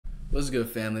What's good,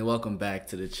 family? Welcome back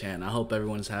to the channel. I hope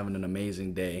everyone's having an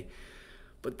amazing day.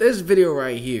 But this video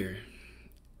right here,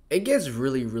 it gets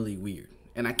really weird.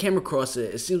 And I came across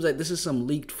it. It seems like this is some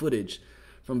leaked footage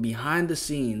from behind the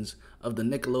scenes of the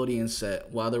Nickelodeon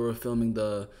set while they were filming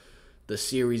the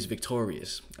series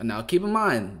Victorious. And now keep in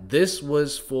mind, this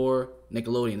was for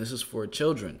Nickelodeon. This is for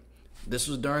children. This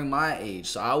was during my age.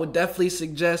 So I would definitely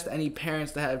suggest any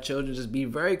parents that have children, just be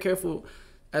very careful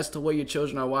as to what your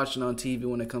children are watching on TV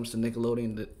when it comes to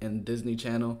Nickelodeon and Disney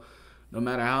Channel, no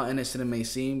matter how innocent it may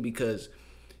seem, because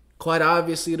quite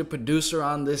obviously the producer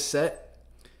on this set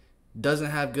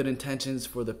doesn't have good intentions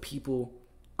for the people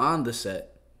on the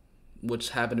set, which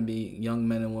happen to be young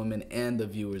men and women and the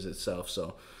viewers itself.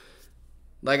 So,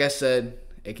 like I said,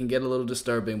 it can get a little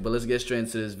disturbing, but let's get straight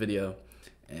into this video,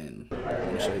 and I'm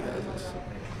going to show you guys this.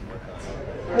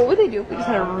 What would they do if we just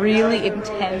had a really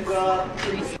intense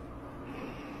threesome?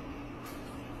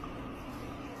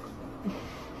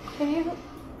 Ew,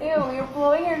 you're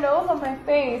blowing your nose on my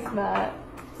face, Matt.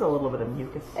 It's a little bit of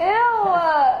mucus. Ew!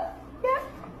 Yeah.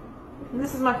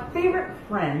 This is my favorite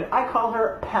friend. I call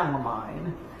her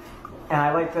Palamine. And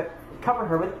I like to cover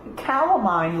her with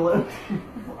calamine lotion.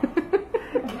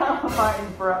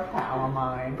 Calamine for a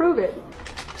Palamine. Prove it.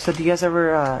 So do you guys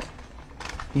ever,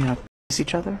 kiss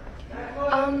each other?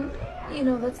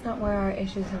 That's not where our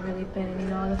issues have really been,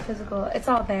 the physical, it's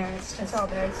all there. It's all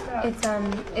there.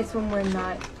 It's when we're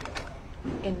not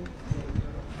in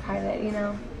private,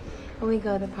 When we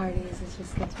go to parties, it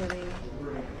just gets really,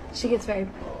 she gets very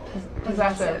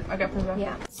possessive. I get possessive.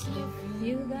 Yeah.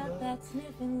 You got that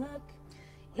sniffing look.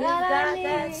 You got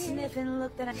that sniffing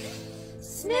look that I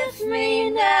sniff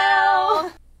me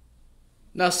now.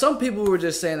 Now, some people were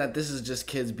just saying that this is just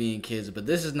kids being kids, but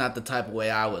this is not the type of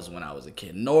way I was when I was a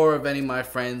kid, nor of any of my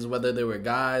friends, whether they were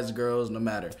guys, girls, no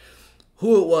matter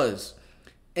who it was.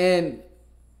 And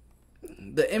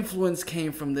the influence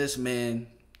came from this man,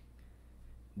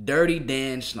 Dirty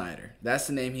Dan Schneider. That's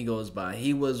the name he goes by.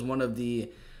 He was one of the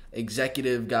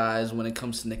executive guys when it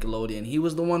comes to Nickelodeon. He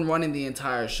was the one running the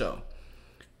entire show.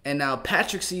 And now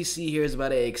Patrick CC here is about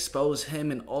to expose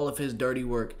him and all of his dirty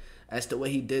work as to what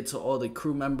he did to all the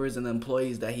crew members and the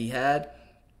employees that he had,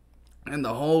 and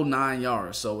the whole 9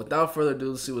 yards. So without further ado,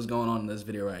 let's see what's going on in this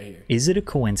video right here. Is it a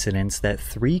coincidence that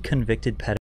 3 convicted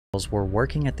pedophiles were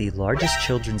working at the largest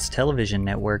children's television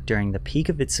network during the peak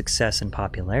of its success and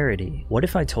popularity? What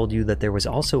if I told you that there was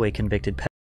also a convicted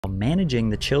pedophile managing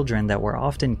the children that were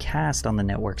often cast on the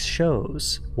network's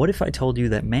shows? What if I told you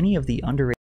that many of the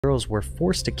underage girls were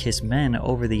forced to kiss men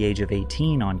over the age of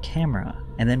 18 on camera?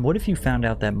 And then what if you found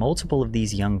out that multiple of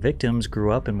these young victims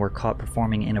grew up and were caught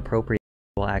performing inappropriate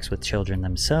sexual acts with children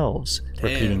themselves,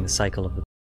 repeating the cycle of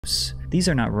abuse? These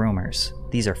are not rumors,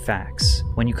 these are facts.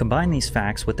 When you combine these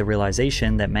facts with the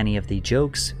realization that many of the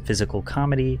jokes, physical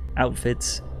comedy,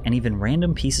 outfits, and even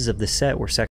random pieces of the set were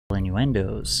sexual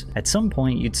innuendos, at some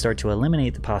point you'd start to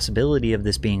eliminate the possibility of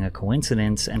this being a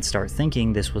coincidence and start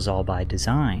thinking this was all by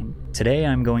design. Today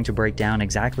I'm going to break down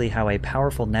exactly how a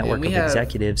powerful network of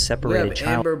executives separated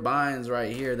child— Amber Bynes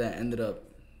right here that ended up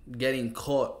getting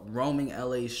caught roaming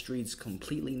LA streets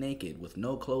completely naked with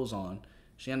no clothes on.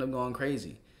 She ended up going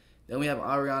crazy. Then we have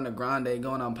Ariana Grande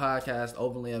going on podcast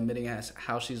openly admitting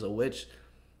how she's a witch.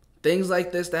 Things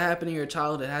like this that happen in your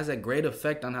childhood has a great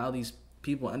effect on how these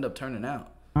people end up turning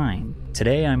out.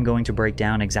 Today I'm going to break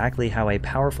down exactly how a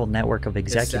powerful network of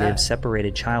executives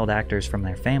separated child actors from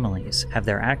their families, have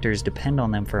their actors depend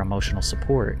on them for emotional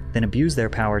support, then abuse their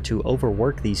power to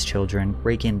overwork these children,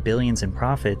 rake in billions in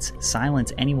profits,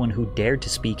 silence anyone who dared to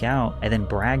speak out, and then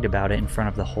bragged about it in front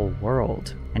of the whole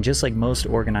world. And just like most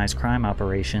organized crime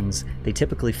operations, they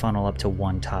typically funnel up to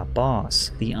one top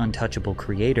boss, the untouchable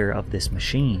creator of this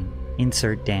machine.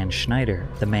 Insert Dan Schneider,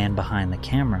 the man behind the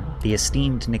camera, the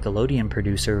esteemed Nickelodeon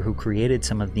producer who created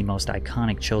some of the most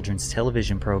iconic children's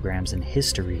television programs in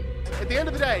history. At the end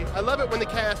of the day, I love it when the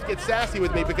cast gets sassy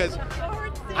with me because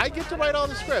I get to write all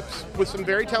the scripts with some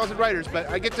very talented writers, but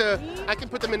I can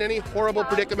put them in any horrible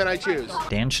predicament I choose.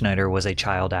 Dan Schneider was a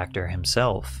child actor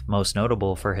himself, most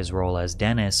notable for his role as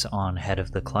Dennis on Head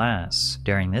of the Class.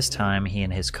 During this time, he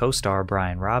and his co-star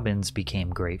Brian Robbins became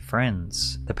great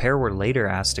friends. The pair were later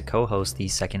asked to co-host the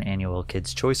second annual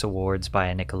Kids' Choice Awards by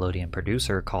a Nickelodeon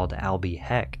producer called Albie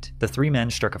Hecht. The 3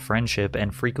 men struck a friendship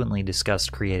and frequently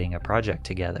discussed creating a project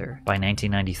together. By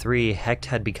 1993, Hecht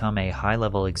had become a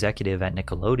high-level executive at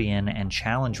Nickelodeon Nickelodeon and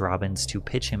challenge Robbins to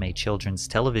pitch him a children's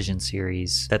television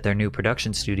series that their new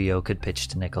production studio could pitch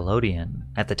to Nickelodeon.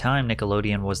 At the time,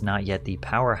 Nickelodeon was not yet the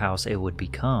powerhouse it would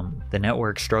become. The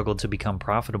network struggled to become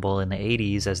profitable in the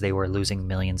 80s as they were losing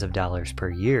millions of dollars per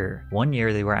year. One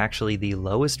year, they were actually the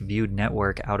lowest viewed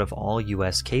network out of all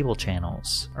US cable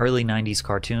channels. Early 90s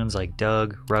cartoons like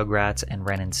Doug, Rugrats, and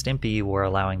Ren and Stimpy were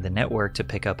allowing the network to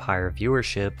pick up higher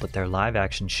viewership, but their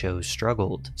live-action shows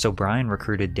struggled. So Brian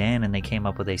recruited Dan and they came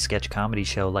up with a sketch comedy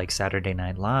show like Saturday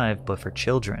Night Live, but for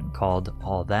children, called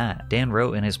All That. Dan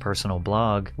wrote in his personal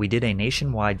blog, "We did a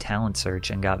nationwide talent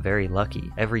search and got very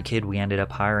lucky. Every kid we ended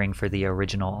up hiring for the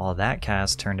original All That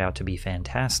cast turned out to be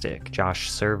fantastic. Josh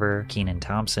Server, Kenan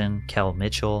Thompson, Kel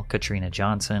Mitchell, Katrina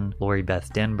Johnson, Lori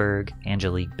Beth Denberg,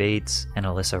 Angelique Bates, and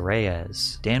Alyssa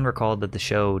Reyes." Dan recalled that the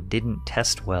show didn't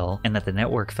test well and that the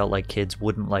network felt like kids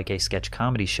wouldn't like a sketch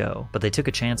comedy show, but they took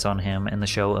a chance on him and the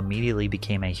show immediately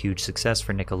became a huge success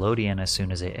for Nickelodeon as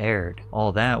soon as it aired.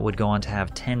 All That would go on to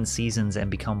have 10 seasons and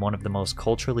become one of the most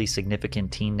culturally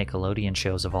significant teen Nickelodeon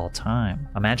shows of all time.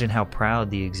 Imagine how proud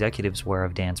the executives were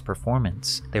of Dan's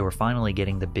performance. They were finally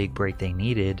getting the big break they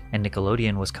needed, and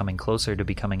Nickelodeon was coming closer to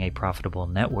becoming a profitable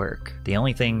network. The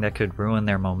only thing that could ruin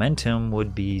their momentum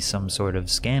would be some sort of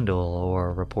scandal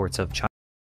or reports of child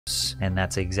abuse, and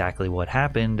that's exactly what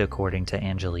happened according to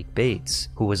Angelique Bates,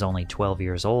 who was only 12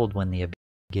 years old when the abuse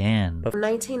began. From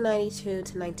 1992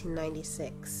 to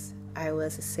 1996, I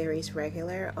was a series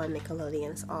regular on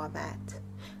Nickelodeon's All That.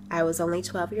 I was only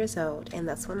 12 years old, and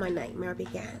that's when my nightmare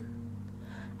began.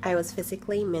 I was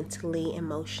physically, mentally,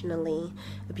 emotionally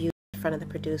abused in front of the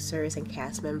producers and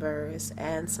cast members,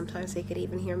 and sometimes they could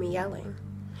even hear me yelling.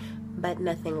 But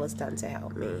nothing was done to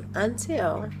help me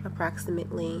until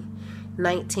approximately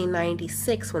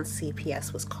 1996 when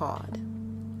CPS was called.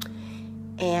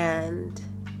 And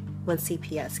when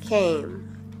CPS came,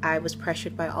 I was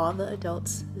pressured by all the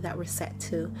adults that were set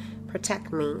to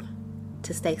protect me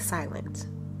to stay silent.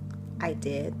 I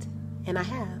did, and I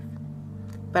have.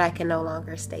 But I can no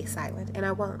longer stay silent, and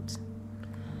I won't.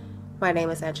 My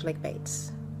name is Angelique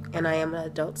Bates, and I am an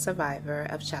adult survivor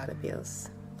of child abuse.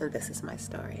 And this is my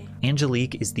story.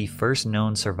 Angelique is the first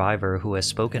known survivor who has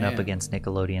spoken up against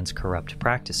Nickelodeon's corrupt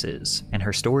practices, and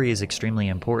her story is extremely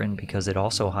important because it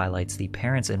also highlights the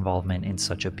parents' involvement in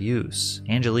such abuse.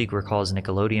 Angelique recalls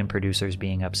Nickelodeon producers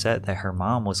being upset that her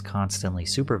mom was constantly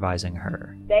supervising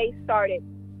her. They started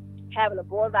having a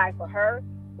bullseye for her,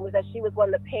 was that she was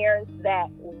one of the parents that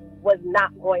was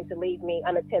not going to leave me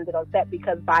unattended on set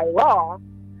because by law,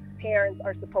 parents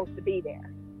are supposed to be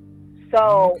there.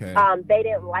 So they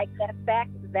didn't like that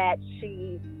fact that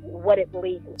she wouldn't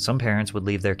leave. Some parents would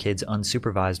leave their kids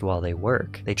unsupervised while they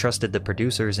work. They trusted the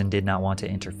producers and did not want to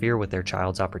interfere with their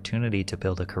child's opportunity to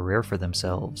build a career for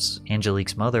themselves.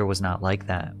 Angelique's mother was not like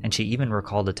that, and she even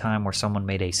recalled a time where someone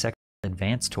made a sexual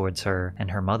advance towards her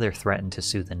and her mother threatened to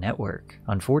sue the network.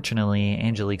 Unfortunately,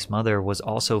 Angelique's mother was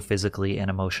also physically and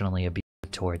emotionally abusive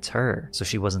towards her, so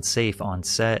she wasn't safe on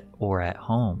set or at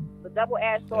home.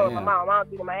 Double-edged sword with my mom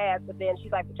beating my ass, but then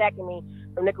she's like protecting me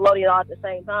from Nickelodeon all at the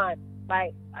same time.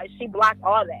 Like, she blocked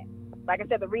all that. Like I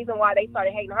said, the reason why they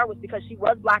started hating her was because she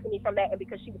was blocking me from that and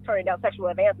because she was turning down sexual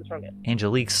advances from it.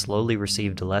 Angelique slowly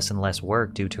received less and less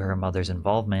work due to her mother's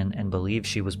involvement and believed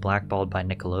she was blackballed by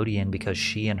Nickelodeon because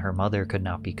she and her mother could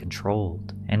not be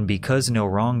controlled. And because no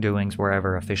wrongdoings were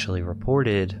ever officially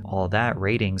reported, All That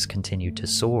ratings continued to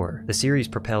soar. The series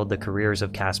propelled the careers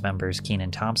of cast members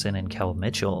Kenan Thompson and Kel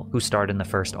Mitchell, who starred in the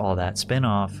first All That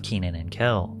spin-off, Kenan and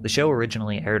Kel. The show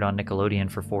originally aired on Nickelodeon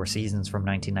for 4 seasons from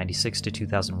 1996 to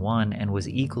 2001 and was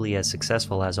equally as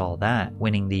successful as All That,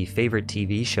 winning the Favorite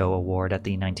TV Show award at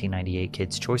the 1998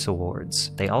 Kids' Choice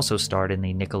Awards. They also starred in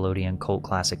the Nickelodeon cult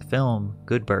classic film,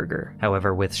 Good Burger.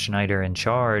 However, with Schneider in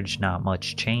charge, not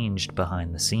much changed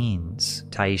behind the scenes.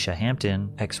 Taisha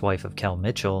Hampton, ex-wife of Kel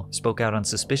Mitchell, spoke out on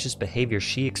suspicious behavior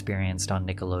she experienced on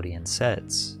Nickelodeon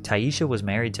sets. Taisha was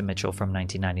married to Mitchell from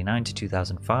 1999 to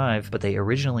 2005, but they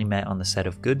originally met on the set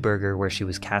of Good Burger where she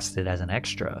was casted as an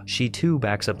extra. She too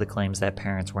backs up the claims that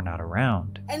parents were not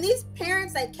around. And these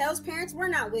parents, like Kel's parents, were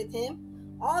not with him.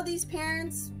 All these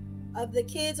parents of the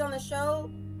kids on the show,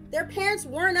 their parents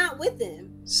were not with them.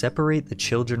 Separate the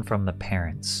children from the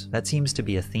parents. That seems to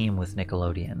be a theme with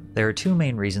Nickelodeon. There are 2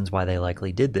 main reasons why they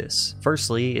likely did this.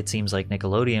 Firstly, it seems like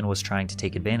Nickelodeon was trying to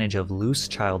take advantage of loose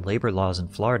child labor laws in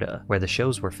Florida, where the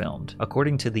shows were filmed.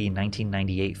 According to the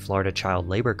 1998 Florida Child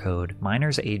Labor Code,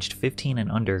 minors aged 15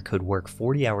 and under could work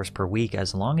 40 hours per week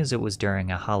as long as it was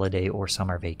during a holiday or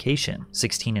summer vacation.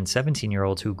 16 and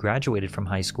 17-year-olds who graduated from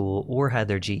high school or had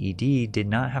their GED did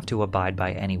not have to abide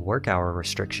by any work hour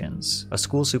restrictions. A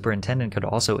school superintendent could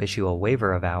also issue a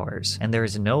waiver of hours, and there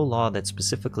is no law that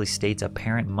specifically states a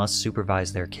parent must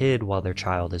supervise their kid while their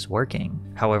child is working.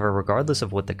 However, regardless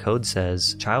of what the code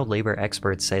says, child labor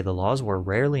experts say the laws were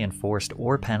rarely enforced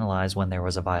or penalized when there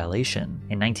was a violation.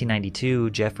 In 1992,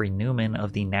 Jeffrey Newman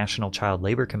of the National Child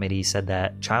Labor Committee said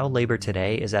that child labor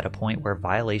today is at a point where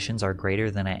violations are greater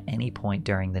than at any point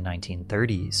during the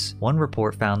 1930s. One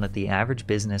report found that the average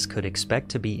business could expect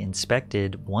to be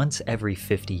inspected once every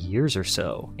 50 years or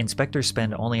so. Inspectors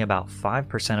spend only about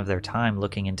 5% of their time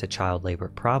looking into child labor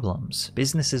problems.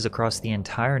 Businesses across the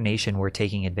entire nation were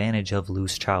taking advantage of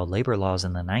loose child labor laws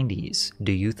in the 90s.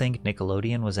 Do you think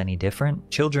Nickelodeon was any different?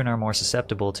 Children are more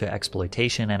susceptible to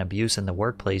exploitation and abuse in the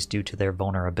workplace due to their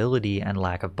vulnerability and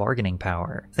lack of bargaining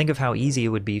power. Think of how easy it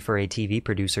would be for a TV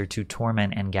producer to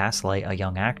torment and gaslight a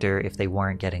young actor if they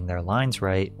weren't getting their lines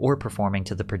right or performing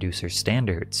to the producer's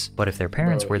standards. But if their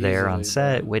parents were there on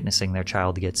set witnessing their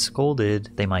child get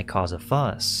scolded, they might cause a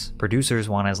fuss. Producers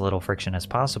want as little friction as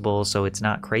possible, so it's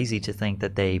not crazy to think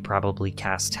that they probably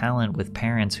cast talent with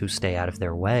parents who stay out of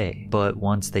their way. But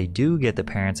once they do get the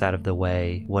parents out of the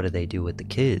way, what do they do with the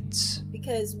kids?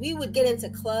 Because we would get into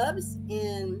clubs,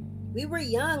 and we were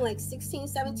young, like 16,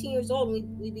 17 years old,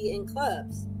 and we'd be in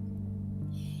clubs.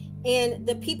 And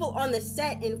the people on the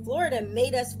set in Florida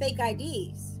made us fake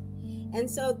IDs. And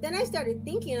so then I started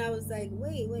thinking, I was like,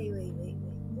 wait,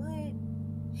 what?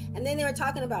 And then they were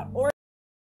talking about orgies,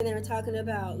 and they were talking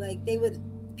about, like,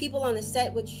 people on the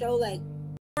set would show, like,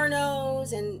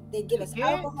 pornos, and they'd give us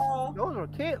alcohol. Those were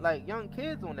kids, like young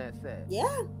kids on that set.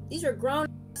 Yeah, these are grown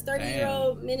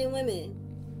 30-year-old men and women.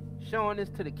 Showing this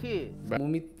to the kids.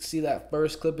 When we see that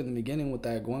first clip in the beginning with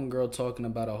that one girl talking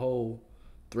about a whole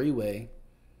three-way,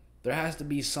 there has to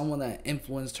be someone that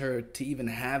influenced her to even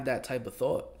have that type of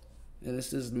thought. And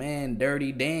it's this man,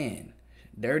 Dirty Dan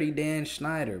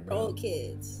Schneider, bro. Old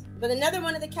kids. But another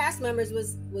one of the cast members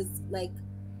was like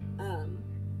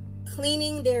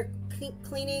cleaning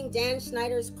Dan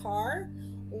Schneider's car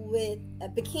with a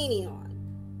bikini on.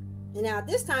 And now at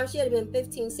this time she had been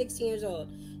 15, 16 years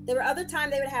old. There were other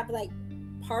times they would have like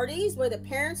parties where the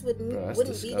parents wouldn't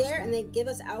be there, and they'd give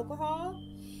us alcohol.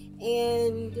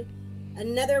 And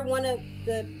another one of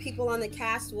the people on the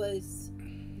cast was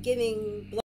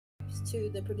giving blowjobs to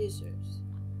the producers.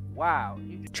 Wow.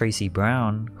 Tracy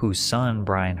Brown, whose son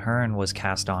Brian Hearn was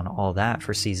cast on All That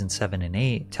for season 7 and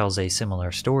 8, tells a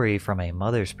similar story from a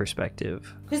mother's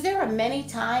perspective. Because there are many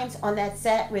times on that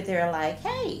set where they're like,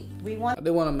 hey, we want... I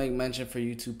did want to make mention for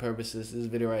YouTube purposes, this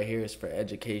video right here is for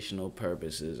educational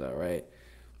purposes, alright?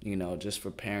 You know, just for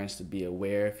parents to be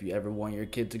aware. If you ever want your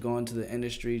kid to go into the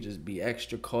industry, just be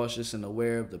extra cautious and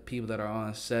aware of the people that are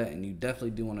on set, and you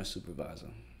definitely do want to supervise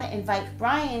them. I invite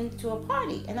Brian to a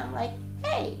party, and I'm like,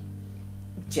 hey,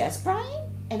 just Brian?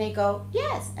 And they go,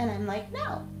 yes. And I'm like,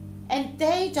 no. And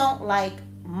they don't like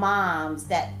moms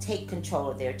that take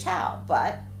control of their child,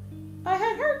 but I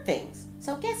had heard things.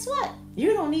 So guess what?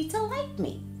 You don't need to like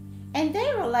me. And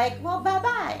they were like, well,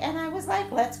 bye-bye. And I was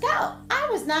like, let's go. I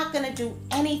was not going to do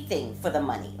anything for the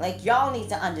money. Like, y'all need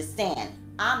to understand,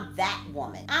 I'm that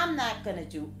woman. I'm not going to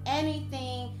do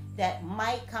anything that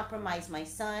might compromise my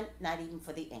son, not even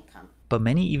for the income. But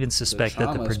many even suspect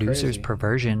that the producer's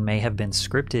perversion may have been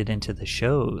scripted into the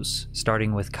shows,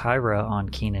 starting with Kyra on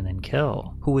Kenan and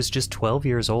Kel, who was just 12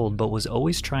 years old but was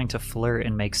always trying to flirt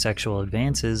and make sexual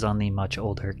advances on the much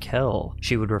older Kel.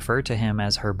 She would refer to him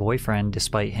as her boyfriend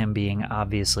despite him being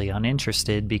obviously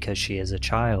uninterested because she is a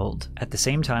child. At the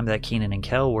same time that Kenan and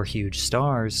Kel were huge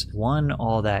stars, one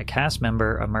All That cast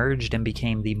member emerged and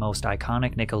became the most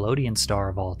iconic Nickelodeon star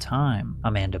of all time,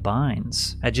 Amanda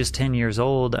Bynes. At just 10 years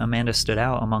old, Amanda stood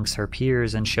out amongst her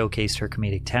peers and showcased her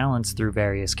comedic talents through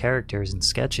various characters and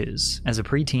sketches. As a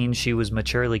preteen, she was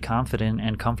maturely confident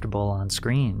and comfortable on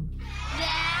screen.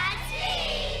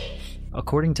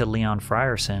 According to Leon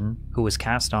Frierson, who was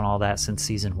cast on All That since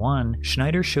season 1,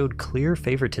 Schneider showed clear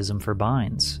favoritism for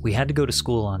Bynes. We had to go to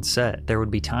school on set. There would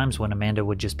be times when Amanda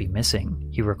would just be missing,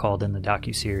 he recalled in the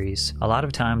docuseries. A lot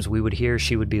of times we would hear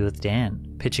she would be with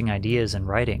Dan, pitching ideas and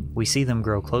writing. We see them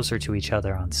grow closer to each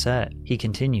other on set. He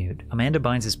continued, Amanda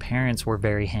Bynes' parents were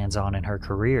very hands-on in her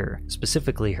career,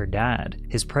 specifically her dad.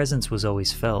 His presence was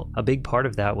always felt. A big part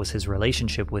of that was his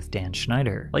relationship with Dan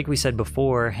Schneider. Like we said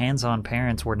before, hands-on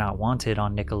parents were not wanted wanted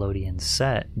on Nickelodeon's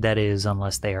set. That is,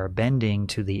 unless they are bending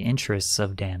to the interests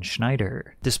of Dan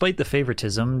Schneider. Despite the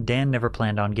favoritism, Dan never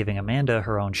planned on giving Amanda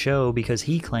her own show because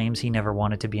he claims he never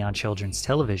wanted to be on children's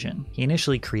television. He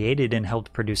initially created and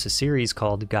helped produce a series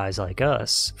called Guys Like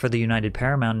Us for the United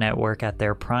Paramount Network at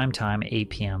their primetime 8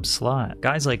 p.m. slot.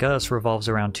 Guys Like Us revolves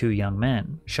around two young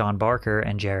men, Sean Barker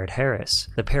and Jared Harris.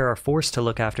 The pair are forced to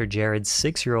look after Jared's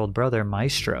 6-year-old brother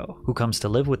Maestro, who comes to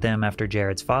live with them after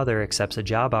Jared's father accepts a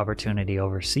job opportunity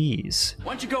overseas.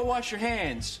 Why don't you go wash your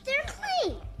hands? They're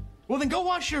clean. Well, then go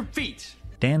wash your feet.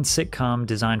 Dan's sitcom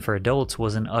designed for adults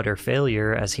was an utter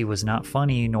failure as he was not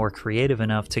funny nor creative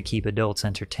enough to keep adults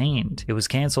entertained. It was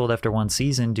cancelled after one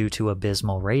season due to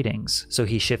abysmal ratings, so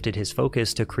he shifted his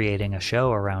focus to creating a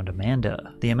show around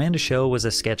Amanda. The Amanda Show was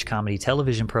a sketch comedy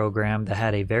television program that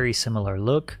had a very similar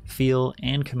look, feel,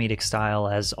 and comedic style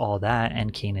as All That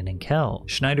and Kenan and Kel.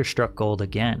 Schneider struck gold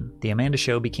again. The Amanda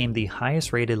Show became the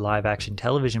highest rated live-action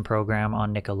television program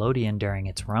on Nickelodeon during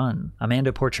its run.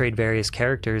 Amanda portrayed various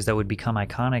characters that would become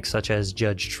iconic, such as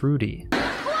Judge Trudy,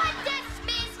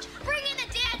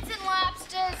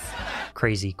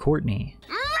 Crazy Courtney,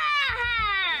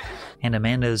 and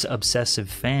Amanda's obsessive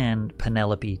fan,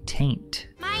 Penelope Taint.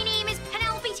 My name is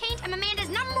Penelope Taint. I'm Amanda's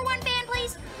 #1 fan,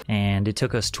 please. And it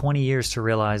took us 20 years to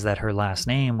realize that her last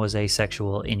name was a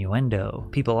sexual innuendo.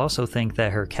 People also think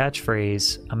that her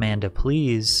catchphrase, Amanda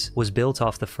Please, was built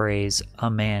off the phrase, a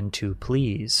man to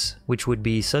please, which would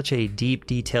be such a deep,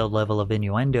 detailed level of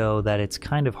innuendo that it's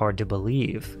kind of hard to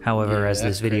believe. However, as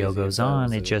this video goes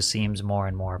on, it just seems more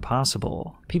and more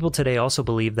possible. People today also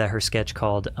believe that her sketch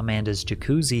called Amanda's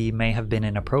Jacuzzi may have been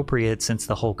inappropriate since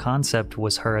the whole concept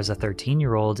was her as a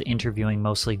 13-year-old interviewing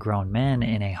mostly grown men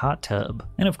in a hot tub.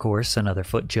 And of course, another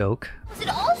foot joke. Is it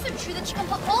also true that you can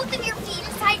put both of your feet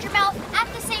inside your mouth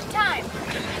at the same time?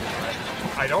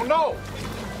 I don't know.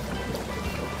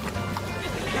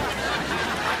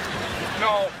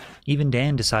 No. Even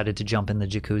Dan decided to jump in the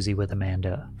jacuzzi with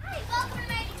Amanda. Hi, welcome to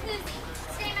my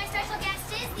jacuzzi. Today my special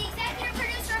guest is the executive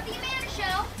producer of The Amanda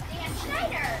Show, Dan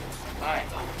Schneider. Hi.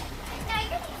 Now,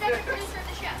 you're the executive producer of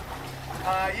the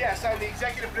show. Yes, I'm the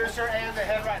executive producer and the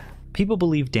head writer. People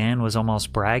believe Dan was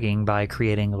almost bragging by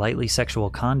creating lightly sexual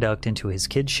conduct into his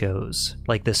kids' shows,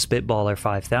 like the Spitballer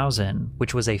 5000,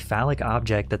 which was a phallic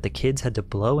object that the kids had to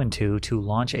blow into to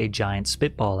launch a giant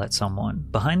spitball at someone.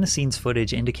 Behind the scenes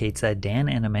footage indicates that Dan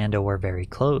and Amanda were very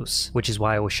close, which is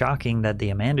why it was shocking that The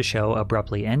Amanda Show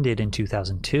abruptly ended in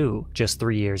 2002, just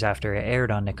 3 years after it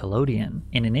aired on Nickelodeon.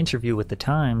 In an interview with The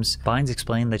Times, Bynes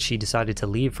explained that she decided to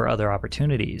leave for other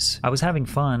opportunities. I was having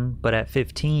fun, but at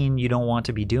 15, you don't want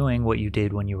to be doing what you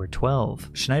did when you were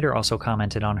 12. Schneider also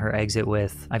commented on her exit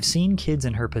with, I've seen kids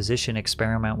in her position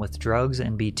experiment with drugs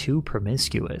and be too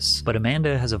promiscuous, but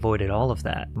Amanda has avoided all of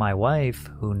that. My wife,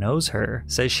 who knows her,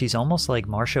 says she's almost like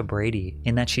Marsha Brady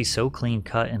in that she's so clean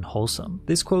cut and wholesome.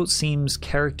 This quote seems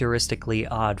characteristically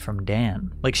odd from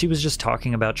Dan, like she was just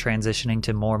talking about transitioning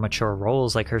to more mature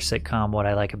roles like her sitcom What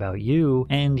I Like About You,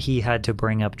 and he had to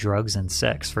bring up drugs and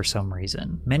sex for some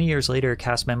reason. Many years later,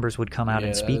 cast members would come out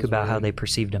and speak about how they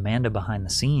perceived Amanda behind the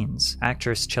scenes.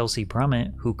 Actress Chelsea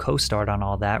Brummett, who co-starred on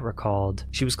All That, recalled,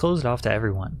 she was closed off to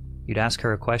everyone. You'd ask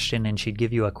her a question and she'd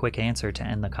give you a quick answer to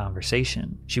end the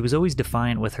conversation. She was always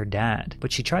defiant with her dad,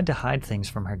 but she tried to hide things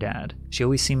from her dad. She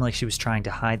always seemed like she was trying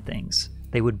to hide things.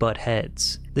 They would butt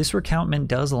heads. This recountment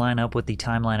does line up with the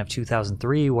timeline of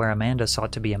 2003 where Amanda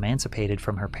sought to be emancipated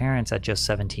from her parents at just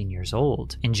 17 years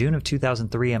old. In June of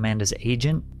 2003, Amanda's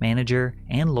agent, manager,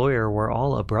 and lawyer were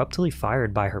all abruptly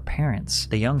fired by her parents.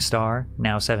 The young star,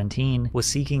 now 17, was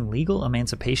seeking legal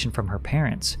emancipation from her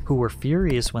parents, who were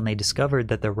furious when they discovered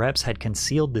that the reps had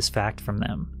concealed this fact from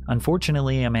them.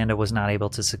 Unfortunately, Amanda was not able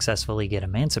to successfully get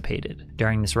emancipated.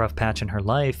 During this rough patch in her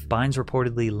life, Bynes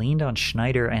reportedly leaned on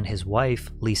Schneider and his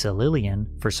wife, Lisa Lillian,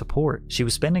 for support. She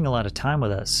was spending a lot of time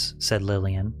with us, said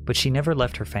Lillian, but she never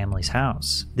left her family's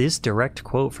house. This direct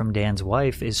quote from Dan's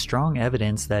wife is strong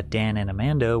evidence that Dan and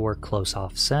Amanda were close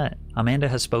off set. Amanda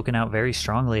has spoken out very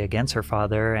strongly against her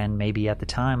father and maybe at the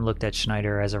time looked at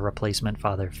Schneider as a replacement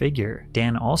father figure.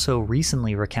 Dan also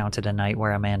recently recounted a night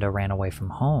where Amanda ran away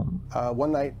from home.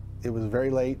 One night, it was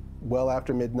very late, well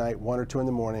after midnight, 1 or 2 in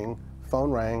the morning. Phone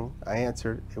rang, I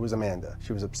answered, it was Amanda.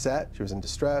 She was upset, she was in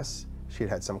distress. She had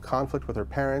had some conflict with her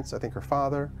parents, I think her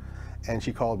father, and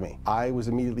she called me. I was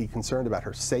immediately concerned about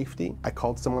her safety. I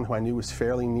called someone who I knew was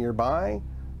fairly nearby.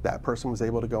 That person was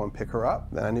able to go and pick her up.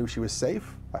 Then I knew she was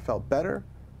safe. I felt better.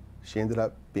 She ended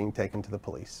up being taken to the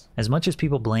police. As much as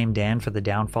people blame Dan for the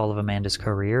downfall of Amanda's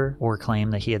career, or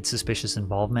claim that he had suspicious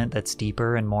involvement that's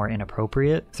deeper and more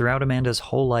inappropriate, throughout Amanda's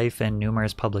whole life and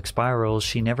numerous public spirals,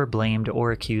 she never blamed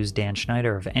or accused Dan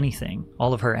Schneider of anything.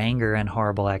 All of her anger and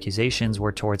horrible accusations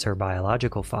were towards her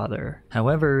biological father.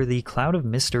 However, the cloud of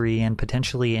mystery and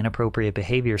potentially inappropriate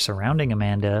behavior surrounding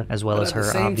Amanda, as well as her at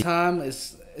the same time,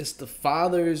 it's the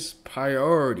father's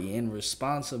priority and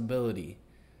responsibility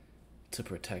to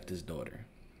protect his daughter,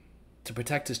 to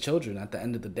protect his children at the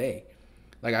end of the day.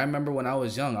 Like, I remember when I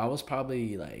was young, I was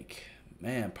probably like,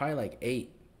 probably like 8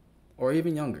 or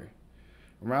even younger.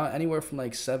 Around anywhere from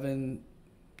like 7,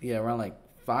 around like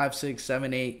 5, 6,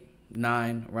 7, 8,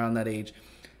 9, around that age,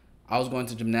 I was going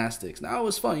to gymnastics. Now, it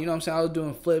was fun, you know what I'm saying? I was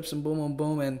doing flips and boom, boom,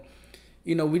 boom. And,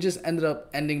 you know, we just ended up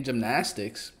ending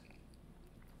gymnastics.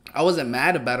 I wasn't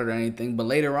mad about it or anything, but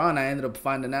later on, I ended up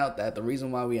finding out that the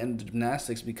reason why we ended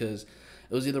gymnastics because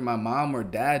it was either my mom or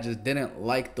dad just didn't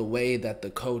like the way that the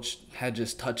coach had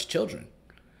just touched children.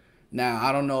 Now,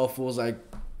 I don't know if it was like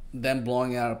them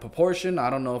blowing it out of proportion. I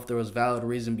don't know if there was valid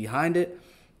reason behind it,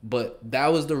 but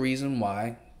that was the reason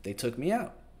why they took me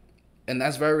out. And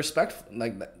that's very respectful.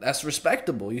 Like, that's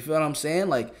respectable. You feel what I'm saying?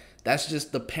 Like, that's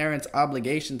just the parent's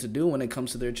obligation to do when it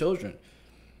comes to their children.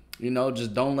 You know,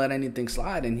 just don't let anything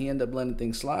slide. And he ended up letting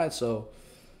things slide. So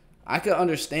I could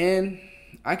understand.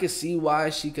 I could see why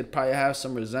she could probably have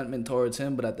some resentment towards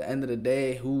him. But at the end of the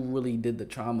day, who really did the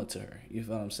trauma to her? You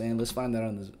feel what I'm saying? Let's find that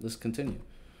on this. Let's continue.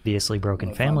 Obviously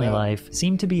broken family life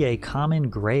seemed to be a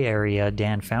common gray area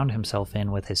Dan found himself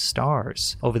in with his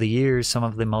stars. Over the years, some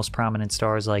of the most prominent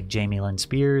stars like Jamie Lynn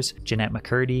Spears, Jeanette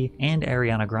McCurdy, and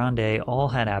Ariana Grande all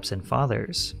had absent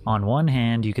fathers. On one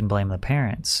hand, you can blame the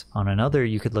parents. On another,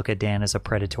 you could look at Dan as a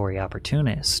predatory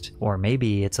opportunist. Or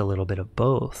maybe it's a little bit of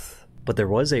both. But there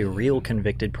was a real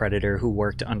convicted predator who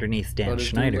worked underneath Dan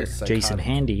Schneider. Jason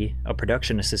Handy, a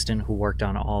production assistant who worked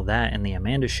on All That and The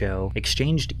Amanda Show,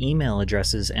 exchanged email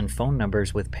addresses and phone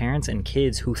numbers with parents and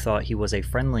kids who thought he was a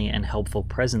friendly and helpful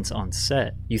presence on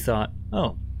set. You thought,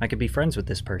 oh, I could be friends with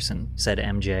this person, said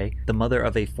MJ, the mother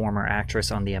of a former actress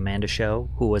on The Amanda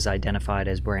Show, who was identified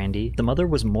as Brandy. The mother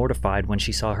was mortified when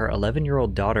she saw her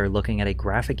 11-year-old daughter looking at a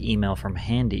graphic email from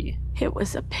Handy. It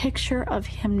was a picture of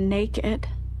him naked,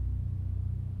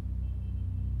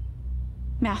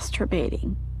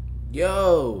 masturbating.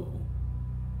 Yo!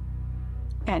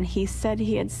 And he said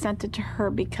he had sent it to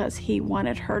her because he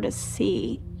wanted her to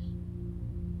see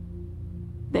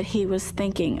that he was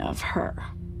thinking of her.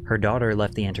 Her daughter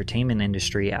left the entertainment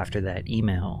industry after that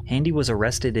email. Handy was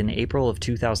arrested in April of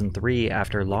 2003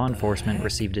 after law enforcement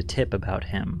received a tip about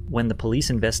him. When the police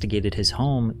investigated his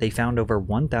home, they found over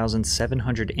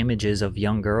 1,700 images of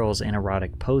young girls in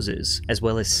erotic poses, as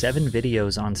well as 7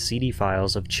 videos on CD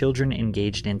files of children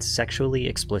engaged in sexually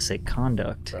explicit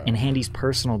conduct. In Handy's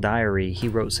personal diary, he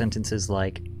wrote sentences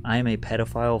like, "I am a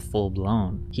pedophile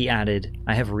full-blown." He added,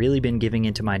 "I have really been giving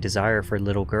into my desire for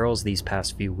little girls these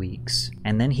past few weeks."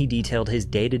 And then he detailed his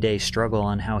day-to-day struggle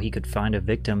on how he could find a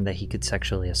victim that he could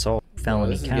sexually assault.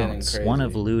 Felony counts, one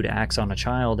of lewd acts on a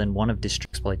child and one of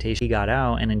district exploitation. He got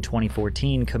out and in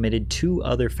 2014 committed 2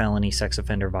 other felony sex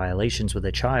offender violations with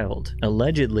a child.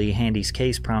 Allegedly, Handy's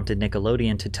case prompted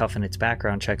Nickelodeon to toughen its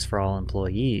background checks for all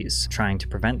employees, trying to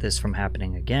prevent this from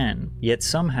happening again. Yet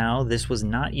somehow, this was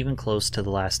not even close to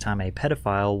the last time a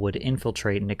pedophile would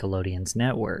infiltrate Nickelodeon's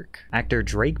network. Actor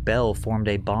Drake Bell formed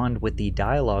a bond with the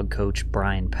dialogue coach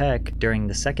Brian Peck during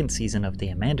the 2nd season of The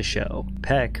Amanda Show.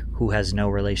 Peck, who has no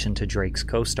relation to Drake's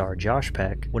co-star Josh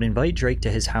Peck, would invite Drake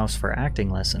to his house for acting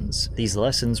lessons. These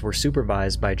lessons were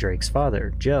supervised by Drake's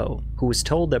father, Joe, who was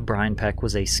told that Brian Peck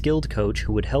was a skilled coach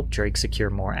who would help Drake secure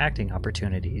more acting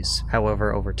opportunities.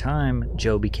 However, over time,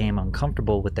 Joe became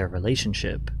uncomfortable with their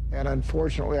relationship. And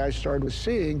unfortunately, I started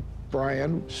seeing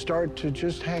Brian start to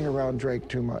just hang around Drake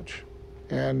too much.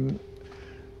 And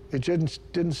it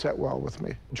didn't set well with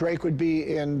me. Drake would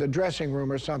be in the dressing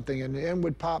room or something, and in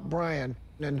would pop Brian,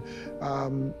 and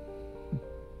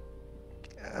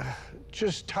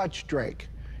just touch Drake.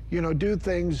 You know, do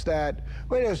things that,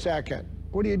 wait a second,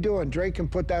 what are you doing? Drake can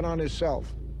put that on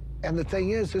himself. And the thing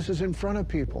is, this is in front of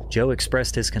people. Joe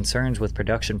expressed his concerns with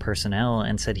production personnel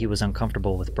and said he was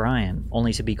uncomfortable with Brian,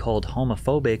 only to be called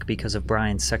homophobic because of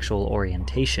Brian's sexual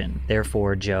orientation.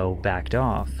 Therefore, Joe backed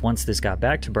off. Once this got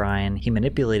back to Brian, he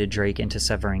manipulated Drake into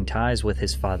severing ties with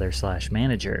his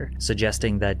father/manager,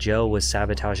 suggesting that Joe was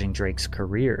sabotaging Drake's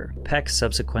career. Peck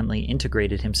subsequently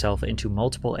integrated himself into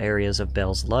multiple areas of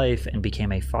Bell's life and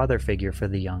became a father figure for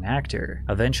the young actor.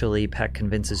 Eventually, Peck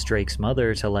convinces Drake's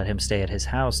mother to let him stay at his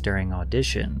house during during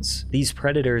auditions. These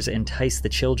predators entice the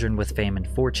children with fame and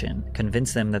fortune,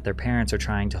 convince them that their parents are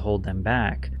trying to hold them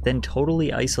back, then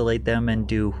totally isolate them and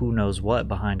do who knows what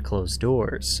behind closed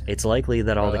doors. It's likely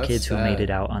that all the kids who made it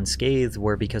out unscathed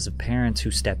were because of parents who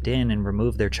stepped in and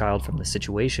removed their child from the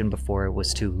situation before it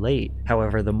was too late.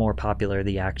 However, the more popular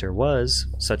the actor was,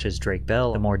 such as Drake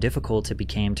Bell, the more difficult it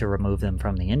became to remove them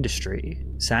from the industry.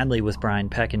 Sadly, with Brian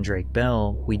Peck and Drake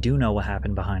Bell, we do know what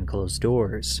happened behind closed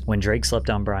doors. When Drake slept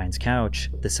on Brian's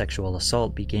couch, the sexual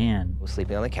assault began. I was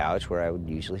sleeping on the couch where I would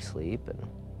usually sleep, and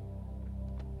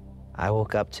I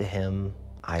woke up to him.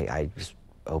 I just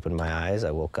opened my eyes, I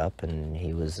woke up, and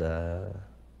he was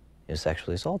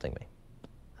sexually assaulting me.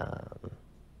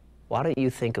 Why don't you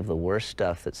think of the worst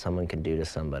stuff that someone can do to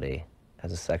somebody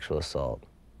as a sexual assault,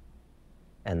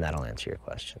 and that'll answer your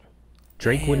question.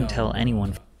 Drake wouldn't tell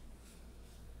anyone.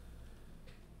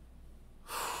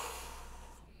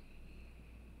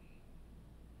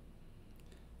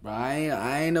 Bro,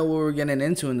 I ain't know what we're getting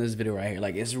into in this video right here.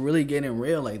 Like, it's really getting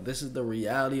real. Like, this is the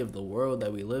reality of the world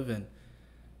that we live in.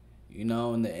 You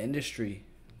know, in the industry,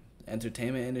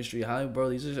 entertainment industry, Hollywood, bro,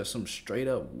 these are just some straight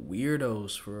up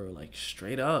weirdos for, like,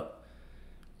 straight up.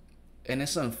 And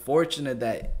it's unfortunate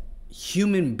that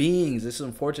human beings, it's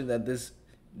unfortunate that this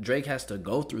Drake has to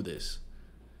go through this.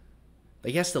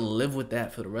 Like, he has to live with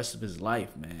that for the rest of his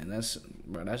life, man. That's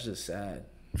just sad.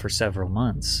 For several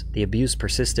months. The abuse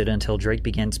persisted until Drake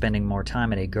began spending more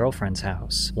time at a girlfriend's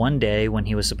house. One day, when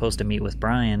he was supposed to meet with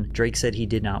Brian, Drake said he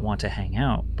did not want to hang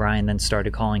out. Brian then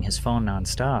started calling his phone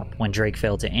nonstop. When Drake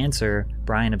failed to answer,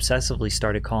 Brian obsessively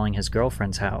started calling his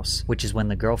girlfriend's house, which is when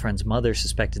the girlfriend's mother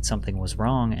suspected something was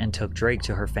wrong and took Drake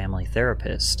to her family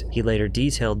therapist. He later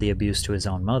detailed the abuse to his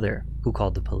own mother, who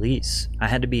called the police. I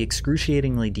had to be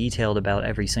excruciatingly detailed about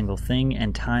every single thing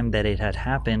and time that it had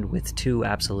happened with two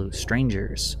absolute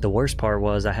strangers. The worst part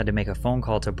was I had to make a phone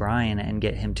call to Brian and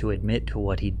get him to admit to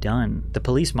what he'd done. The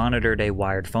police monitored a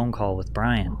wired phone call with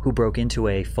Brian, who broke into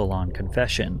a full-on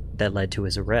confession that led to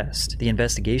his arrest. The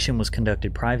investigation was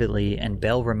conducted privately, and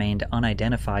Bell remained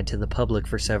unidentified to the public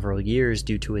for several years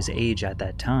due to his age at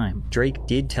that time. Drake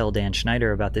did tell Dan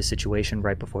Schneider about this situation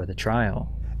right before the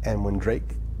trial. And when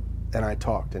Drake and I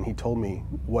talked and he told me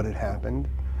what had happened,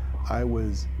 I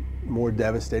was more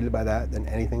devastated by that than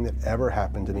anything that ever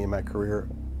happened to me in my career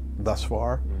thus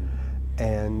far.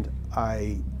 And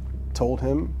I told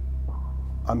him,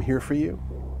 I'm here for you.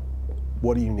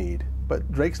 What do you need?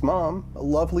 But Drake's mom, a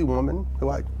lovely woman who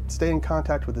I stay in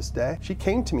contact with this day, she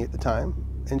came to me at the time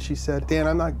and she said, Dan,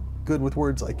 I'm not good with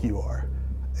words like you are.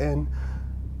 And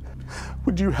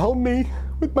would you help me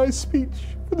with my speech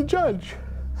for the judge?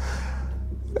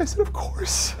 And I said, of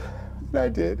course. And I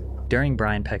did. During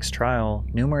Brian Peck's trial,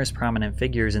 numerous prominent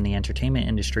figures in the entertainment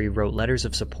industry wrote letters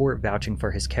of support vouching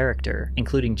for his character,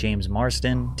 including James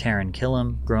Marsden, Taran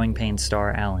Killam, Growing Pains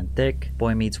star Alan Thicke,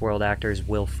 Boy Meets World actors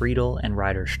Will Friedle and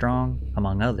Ryder Strong,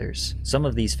 among others. Some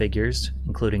of these figures,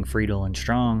 including Friedle and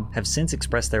Strong, have since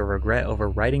expressed their regret over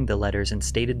writing the letters and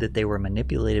stated that they were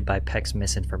manipulated by Peck's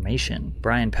misinformation.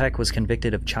 Brian Peck was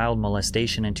convicted of child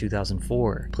molestation in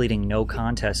 2004, pleading no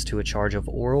contest to a charge of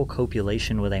oral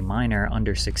copulation with a minor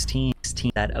under 16.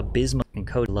 That abysmal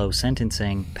code low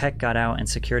sentencing, Peck got out and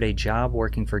secured a job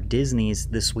working for Disney's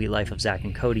The Sweet Life of Zack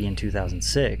and Cody in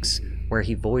 2006, where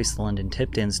he voiced London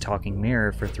Tipton's talking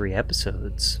mirror for 3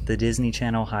 episodes. The Disney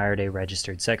Channel hired a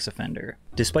registered sex offender.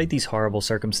 Despite these horrible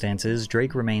circumstances,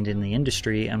 Drake remained in the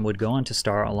industry and would go on to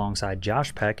star alongside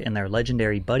Josh Peck in their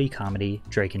legendary buddy comedy,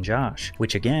 Drake and Josh,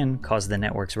 which again caused the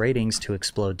network's ratings to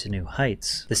explode to new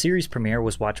heights. The series premiere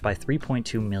was watched by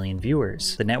 3.2 million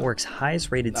viewers, the network's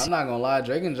highest rated I'm not gonna lie,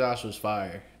 Drake and Josh was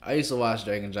fire. I used to watch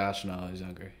Drake and Josh when I was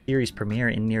younger. Series premiere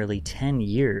in nearly 10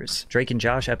 years. Drake and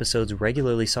Josh episodes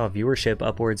regularly saw viewership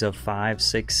upwards of 5,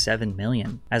 6, 7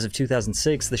 million. As of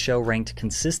 2006, the show ranked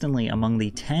consistently among the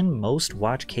 10 most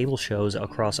watched cable shows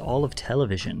across all of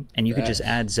television. And you could just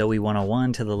add Zoe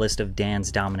 101 to the list of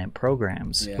Dan's dominant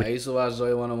programs. Yeah, I used to watch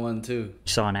Zoe 101 too.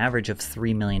 Which saw an average of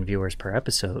 3 million viewers per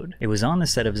episode. It was on the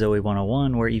set of Zoe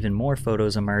 101 where even more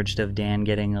photos emerged of Dan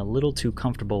getting a little too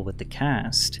comfortable with the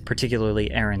cast, particularly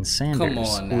Aaron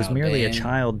Sanders, who was merely a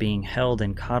child being held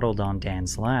and coddled on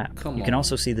Dan's lap. You can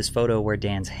also see this photo where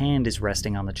Dan's hand is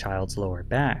resting on the child's lower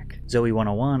back. Zoe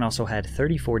 101 also had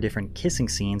 34 different kissing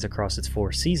scenes across its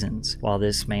 4 seasons. While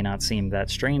this may not seem that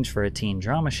strange for a teen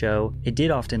drama show, it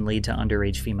did often lead to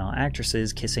underage female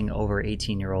actresses kissing over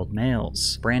 18-year-old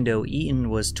males. Brando Eaton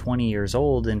was 20 years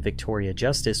old and Victoria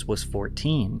Justice was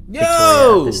 14.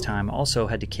 Victoria at this time also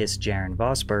had to kiss Jaron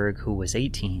Vosberg, who was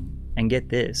 18. And get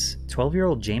this,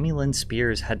 12-year-old Jamie Lynn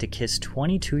Spears had to kiss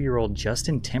 22-year-old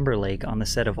Justin Timberlake on the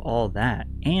set of All That,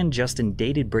 and Justin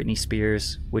dated Britney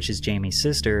Spears, which is Jamie's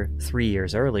sister, 3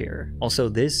 years earlier. Also,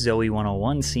 this Zoe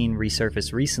 101 scene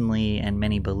resurfaced recently, and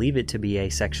many believe it to be a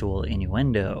sexual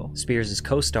innuendo. Spears'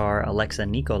 co-star, Alexa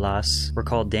Nicolas,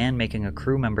 recalled Dan making a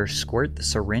crew member squirt the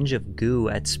syringe of goo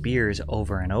at Spears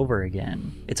over and over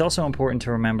again. It's also important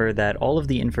to remember that all of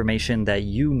the information that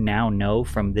you now know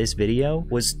from this video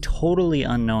was totally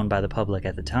unknown by the public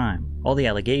at the time. All the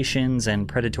allegations and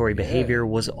predatory behavior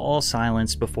was all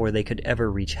silenced before they could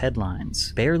ever reach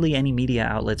headlines. Barely any media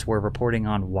outlets were reporting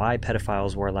on why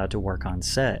pedophiles were allowed to work on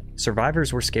set.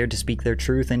 Survivors were scared to speak their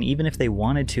truth, and even if they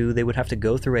wanted to, they would have to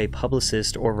go through a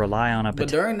publicist or rely on a But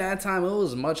during that time, it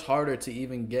was much harder to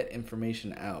even get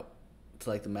information out to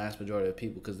like the mass majority of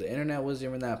people, because the internet wasn't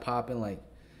even that popping. Like,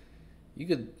 you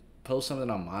could post something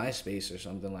on MySpace or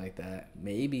something like that,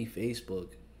 maybe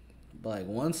Facebook. But like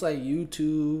once like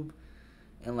YouTube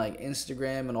and like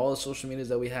Instagram and all the social medias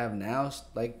that we have now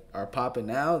like are popping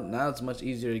now it's much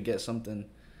easier to get something,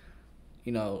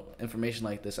 you know, information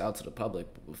like this out to the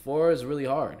public. But before, it's really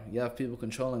hard. You have people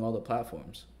controlling all the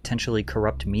platforms. Potentially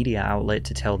corrupt media outlet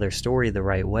to tell their story the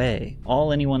right way.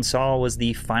 All anyone saw was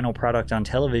the final product on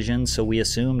television, so we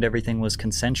assumed everything was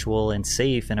consensual and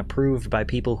safe and approved by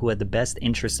people who had the best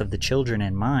interests of the children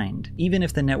in mind. Even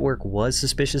if the network was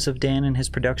suspicious of Dan and his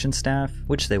production staff,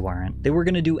 which they weren't, they were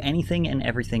going to do anything and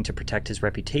everything to protect his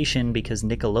reputation because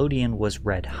Nickelodeon was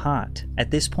red hot. At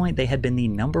this point, they had been the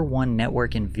 #1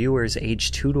 network in viewers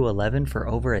aged 2 to 11 for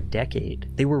over a decade.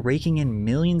 They were raking in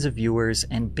millions of viewers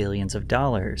and billions of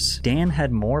dollars. Dan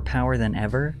had more power than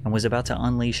ever and was about to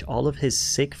unleash all of his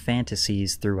sick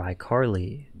fantasies through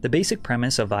iCarly. The basic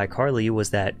premise of iCarly was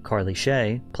that Carly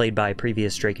Shay, played by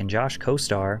previous Drake and Josh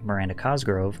co-star Miranda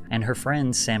Cosgrove, and her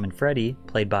friends Sam and Freddie,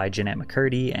 played by Jeanette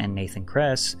McCurdy and Nathan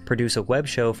Kress, produce a web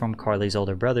show from Carly's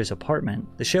older brother's apartment.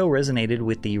 The show resonated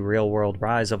with the real-world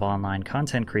rise of online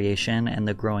content creation and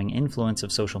the growing influence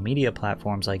of social media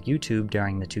platforms like YouTube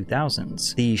during the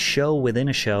 2000s. The show within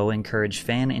a show encouraged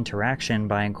fan interaction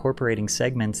by incorporating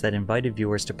segments that invited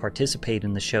viewers to participate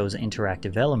in the show's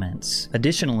interactive elements.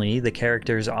 Additionally, the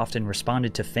characters often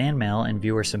responded to fan mail and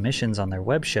viewer submissions on their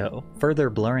web show, further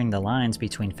blurring the lines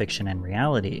between fiction and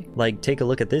reality. Like, take a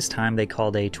look at this time they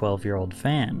called a 12-year-old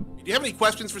fan. Do you have any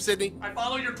questions for Sydney? I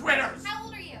follow your Twitter. How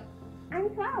old are you? I'm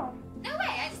 12. No way,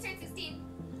 I just turned 16.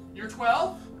 You're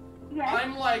 12? Yes.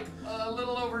 I'm like a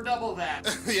little over double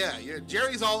that. Yeah,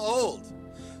 Jerry's all old.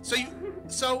 So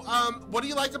what do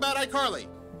you like about iCarly?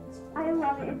 I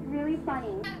love it. It's really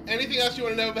funny. Anything else you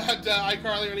want to know about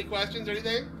iCarly, or any questions or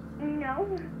anything? No.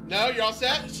 No, you're all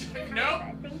set? Nope.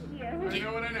 Thank you. I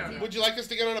know what I know. Would you like us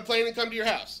to get on a plane and come to your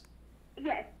house?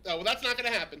 Yes. Oh, well, that's not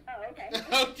going to happen. Oh, okay.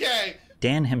 Okay.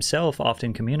 Dan himself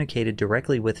often communicated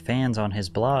directly with fans on his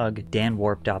blog,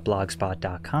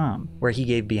 danwarp.blogspot.com, where he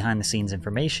gave behind-the-scenes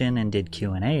information and did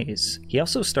Q&As. He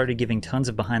also started giving tons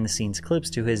of behind-the-scenes clips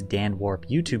to his Dan Warp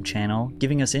YouTube channel,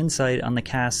 giving us insight on the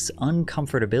cast's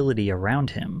uncomfortability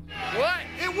around him. What?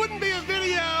 It wouldn't be a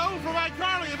video from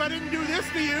iCarly if I didn't do this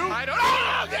to you. I don't know.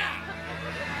 Oh, yeah!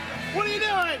 What are you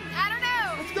doing? I don't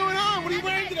know. What's going on? What are you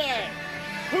wearing today?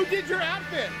 Who did your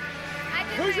outfit? I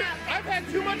did Who's my your... outfit. I've had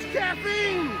too much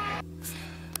caffeine.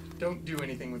 Don't do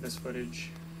anything with this footage.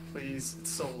 Please, it's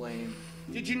so lame.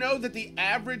 Did you know that the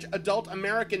average adult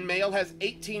American male has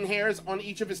 18 hairs on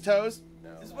each of his toes?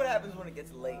 No. This is what happens when it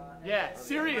gets late. Yeah,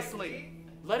 seriously.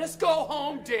 Let us go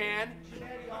home, Dan.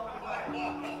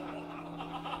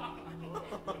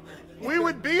 We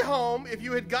would be home if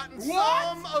you had gotten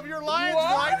some of your lines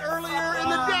right earlier in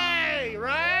the day,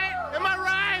 right? Am I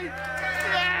right?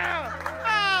 Yeah.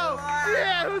 Oh,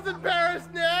 yeah. Who's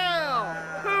embarrassed now?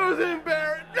 Who's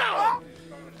embarrassed? No.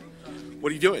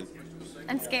 What are you doing?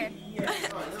 I'm scared.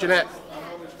 Jeanette.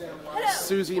 Hello.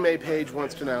 Susie May Page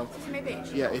wants to know. Susie May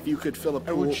Page. Yeah, if you could fill a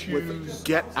pool with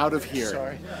 "Get Out of Here."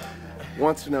 Sorry.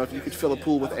 Wants to know if you could fill a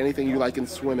pool with anything you like and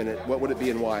swim in it. What would it be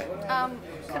and why?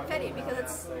 Confetti, because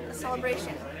it's a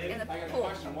celebration in the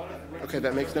pool. Okay,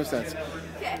 that makes no sense.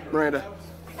 Okay. Miranda.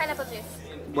 Pineapple juice.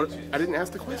 What? I didn't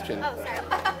ask the question. Oh, sorry.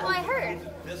 Well, I heard.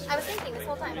 I was thinking this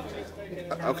whole time.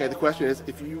 Okay, the question is,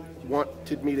 if you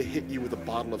wanted me to hit you with a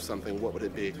bottle of something, what would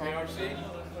it be?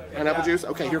 Pineapple juice?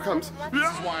 Okay, here comes. This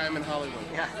is why I'm in Hollywood.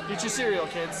 Yeah, eat your cereal,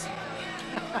 kids.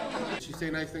 Did she say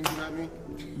nice things about me?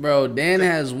 Bro, Dan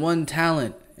has one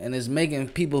talent and is making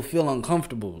people feel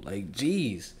uncomfortable. Like,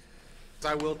 jeez.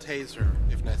 I will tase her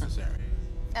if necessary.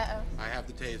 Uh-oh. I have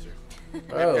the taser. I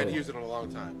Oh. haven't had to use it in a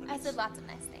long time. I said lots of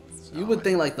nice things. You would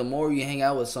think like the more you hang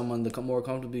out with someone, the more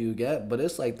comfortable you get. But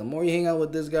it's like the more you hang out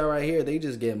with this guy right here, they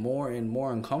just get more and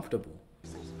more uncomfortable.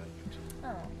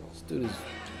 Oh. This dude is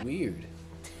weird.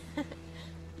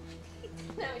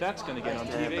 That's gonna get on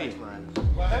TV.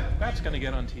 That's gonna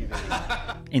get on TV.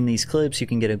 In these clips, you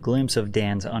can get a glimpse of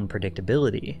Dan's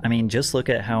unpredictability. I mean, just look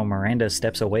at how Miranda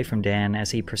steps away from Dan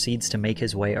as he proceeds to make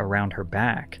his way around her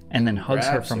back, and then hugs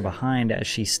her from behind as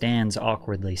she stands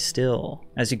awkwardly still.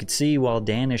 As you can see, while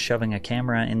Dan is shoving a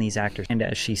camera in these actors, and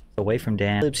as she steps away from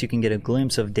Dan, clips, you can get a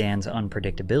glimpse of Dan's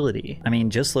unpredictability. I mean,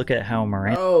 just look at how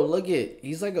Miranda— Oh, look it.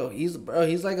 He's like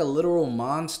a literal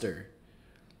monster.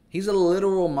 He's a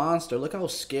literal monster. Look how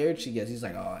scared she gets. He's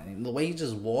like, oh, and the way he's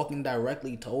just walking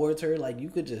directly towards her, like you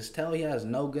could just tell he has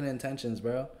no good intentions,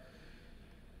 bro.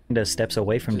 steps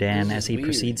away from Dan as he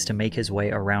proceeds to make his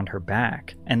way around her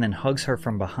back, and then hugs her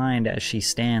from behind as she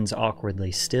stands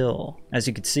awkwardly still. As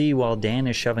you can see, while Dan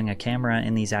is shoving a camera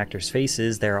in these actors'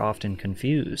 faces, they are often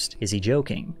confused. Is he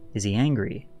joking? Is he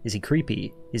angry? Is he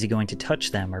creepy? Is he going to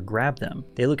touch them or grab them?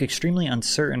 They look extremely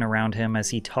uncertain around him as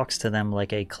he talks to them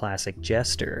like a classic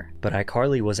jester. But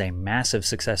iCarly was a massive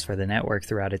success for the network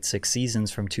throughout its 6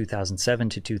 seasons from 2007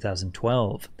 to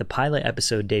 2012. The pilot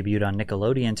episode debuted on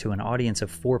Nickelodeon to an audience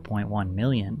of 4.1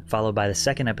 million, followed by the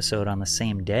second episode on the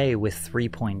same day with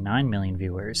 3.9 million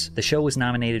viewers. The show was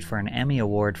nominated for an Emmy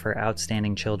Award for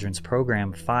Outstanding Children's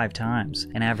Program 5 times,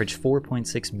 and averaged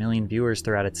 4.6 million viewers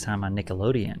throughout its time on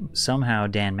Nickelodeon. Somehow,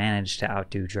 Dan managed to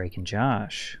outdo Drake and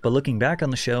Josh. But looking back on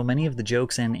the show, many of the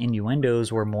jokes and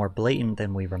innuendos were more blatant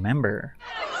than we remember.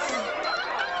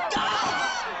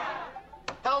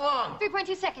 How long?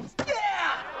 3.2 seconds.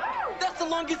 Yeah! That's the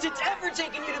longest it's ever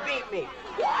taken you to beat me.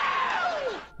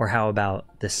 Or how about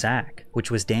the sack, which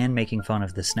was Dan making fun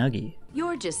of the Snuggie.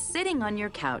 You're just sitting on your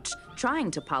couch, trying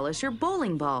to polish your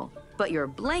bowling ball, but your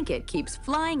blanket keeps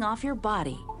flying off your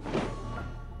body.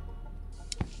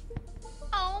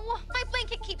 My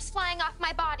blanket keeps flying off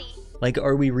my body. Like,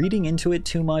 are we reading into it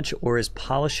too much, or is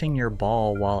polishing your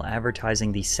ball while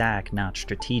advertising the sack not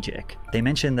strategic? They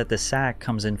mentioned that the sack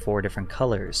comes in 4 different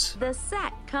colors. The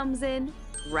sack comes in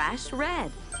rash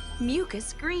red,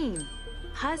 mucus green,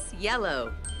 pus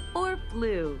yellow, or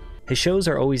blue. His shows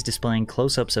are always displaying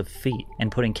close-ups of feet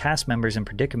and putting cast members in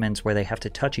predicaments where they have to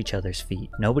touch each other's feet.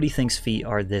 Nobody thinks feet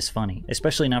are this funny,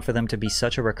 especially not for them to be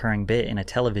such a recurring bit in a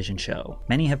television show.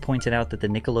 Many have pointed out that the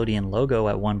Nickelodeon logo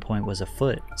at one point was a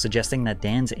foot, suggesting that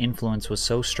Dan's influence was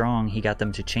so strong he got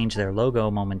them to change their logo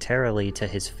momentarily to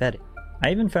his fetish.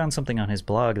 I even found something on his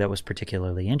blog that was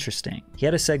particularly interesting. He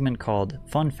had a segment called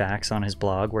Fun Facts on his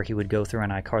blog where he would go through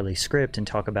an iCarly script and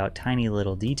talk about tiny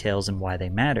little details and why they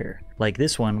matter. Like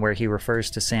this one where he refers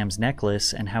to Sam's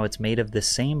necklace and how it's made of the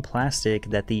same plastic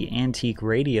that the antique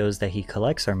radios that he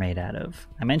collects are made out of.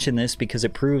 I mention this because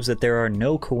it proves that there are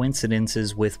no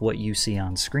coincidences with what you see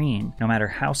on screen. No matter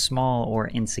how small or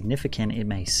insignificant it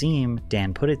may seem,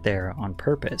 Dan put it there on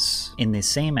purpose. In this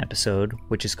same episode,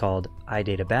 which is called I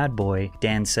Date a Bad Boy,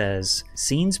 Dan says,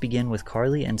 scenes begin with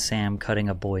Carly and Sam cutting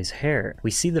a boy's hair.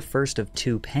 We see the first of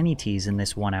 2 penny teas in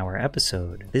this 1-hour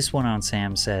episode. This one on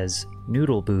Sam says,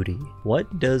 noodle booty.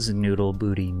 What does noodle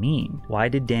booty mean? Why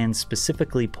did Dan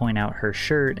specifically point out her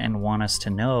shirt and want us to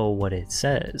know what it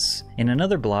says? In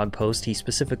another blog post, he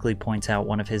specifically points out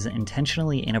one of his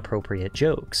intentionally inappropriate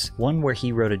jokes. One where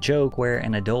he wrote a joke where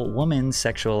an adult woman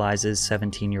sexualizes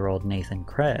 17-year-old Nathan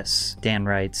Kress. Dan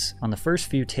writes, on the first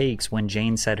few takes when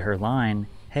Jane said her line,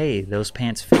 hey, those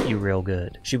pants fit you real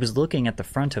good, she was looking at the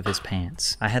front of his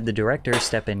pants. I had the director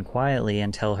step in quietly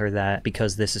and tell her that,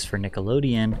 because this is for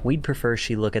Nickelodeon, we'd prefer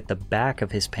she look at the back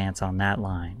of his pants on that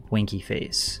line. Winky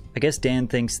face. I guess Dan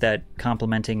thinks that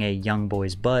complimenting a young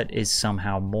boy's butt is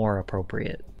somehow more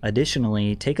appropriate.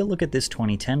 Additionally, take a look at this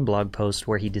 2010 blog post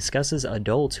where he discusses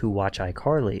adults who watch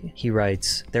iCarly. He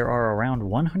writes, there are around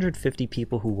 150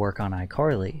 people who work on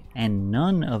iCarly, and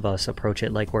none of us approach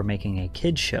it like we're making a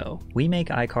kids show. We make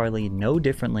iCarly no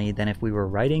differently than if we were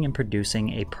writing and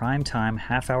producing a primetime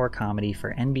half-hour comedy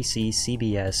for NBC,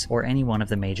 CBS, or any one of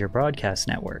the major broadcast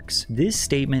networks. This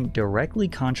statement directly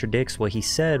contradicts what he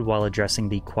said while addressing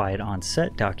the Quiet on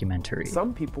Set documentary.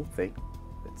 Some people think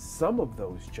that some of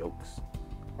those jokes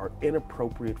are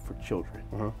inappropriate for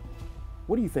children.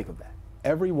 What do you think of that?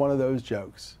 Every one of those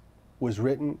jokes was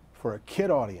written for a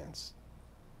kid audience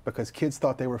because kids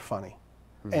thought they were funny,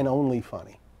 and only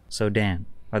funny. So Dan,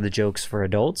 are the jokes for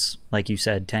adults, like you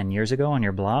said 10 years ago on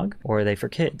your blog, or are they for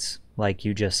kids? like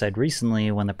you just said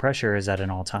recently when the pressure is at an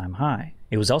all-time high.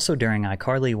 It was also during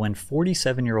iCarly when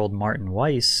 47-year-old Martin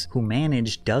Weiss, who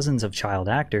managed dozens of child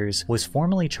actors, was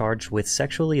formally charged with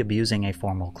sexually abusing a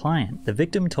former client. The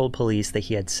victim told police that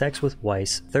he had sex with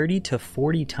Weiss 30 to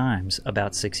 40 times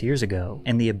about 6 years ago,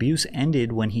 and the abuse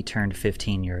ended when he turned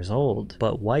 15 years old.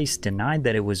 But Weiss denied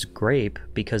that it was rape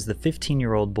because the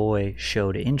 15-year-old boy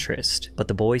showed interest. But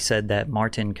the boy said that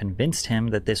Martin convinced him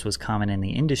that this was common in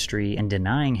the industry and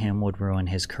denying him would ruin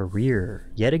his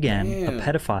career. Yet again, Damn. a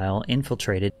pedophile infiltrated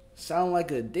Sound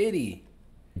like a Diddy.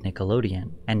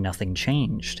 Nickelodeon, and nothing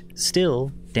changed.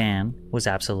 Still, Dan was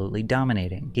absolutely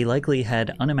dominating. He likely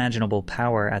had unimaginable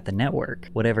power at the network.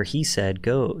 Whatever he said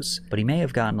goes, but he may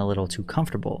have gotten a little too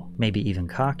comfortable, maybe even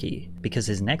cocky, because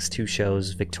his next two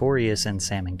shows, Victorious and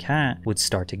Sam and Cat, would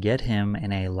start to get him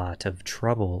in a lot of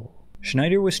trouble.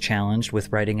 Schneider was challenged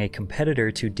with writing a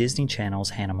competitor to Disney Channel's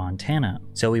Hannah Montana.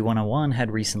 Zoe 101 had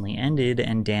recently ended,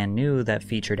 and Dan knew that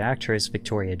featured actress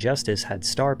Victoria Justice had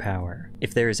star power.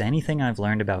 If there is anything I've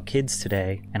learned about kids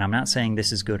today, and I'm not saying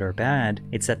this is good or bad,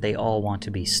 it's that they all want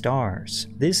to be stars.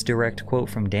 This direct quote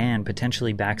from Dan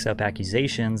potentially backs up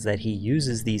accusations that he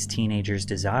uses these teenagers'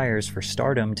 desires for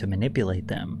stardom to manipulate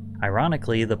them.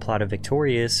 Ironically, the plot of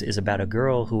Victorious is about a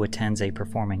girl who attends a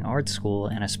performing arts school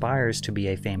and aspires to be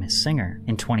a famous singer.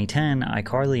 In 2010,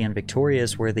 iCarly and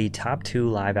Victorious were the top 2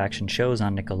 live-action shows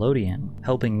on Nickelodeon,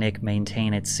 helping Nick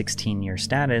maintain its 16-year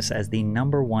status as the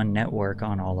 #1 network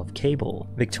on all of cable.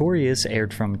 Victorious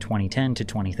aired from 2010 to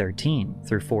 2013,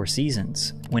 through 4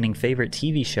 seasons, winning Favorite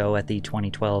TV Show at the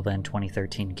 2012 and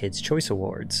 2013 Kids' Choice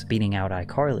Awards, beating out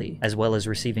iCarly, as well as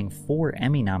receiving 4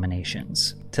 Emmy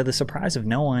nominations. To the surprise of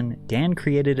no one, Dan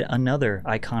created another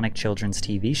iconic children's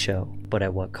TV show, but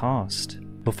at what cost?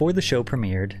 Before the show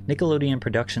premiered, Nickelodeon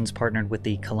Productions partnered with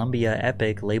the Columbia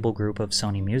Epic label group of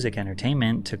Sony Music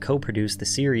Entertainment to co-produce the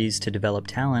series to develop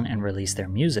talent and release their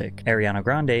music. Ariana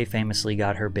Grande famously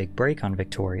got her big break on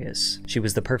Victorious. She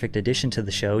was the perfect addition to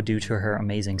the show due to her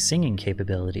amazing singing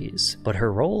capabilities, but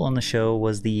her role on the show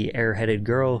was the airheaded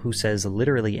girl who says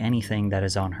literally anything that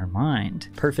is on her mind,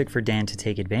 perfect for Dan to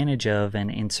take advantage of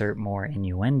and insert more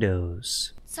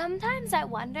innuendos. Sometimes I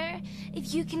wonder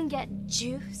if you can get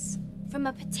juice from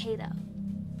a potato.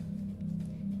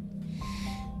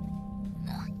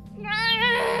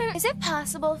 Is it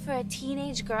possible for a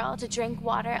teenage girl to drink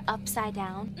water upside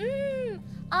down?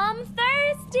 I'm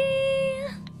thirsty.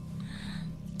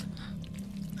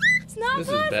 It's not This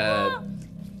possible. is bad.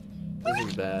 This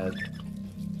is bad.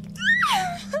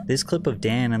 This clip of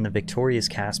Dan and the Victorious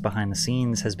cast behind the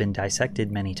scenes has been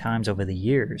dissected many times over the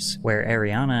years, where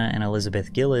Ariana and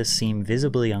Elizabeth Gillis seem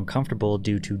visibly uncomfortable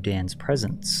due to Dan's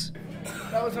presence.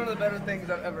 That was one of the better things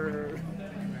I've ever heard.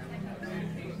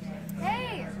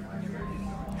 Hey!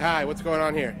 Hi, what's going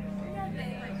on here?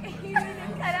 Nothing. You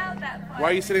didn't cut out that part. Why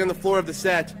are you sitting on the floor of the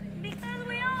set?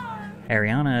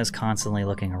 Ariana is constantly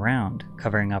looking around,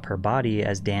 covering up her body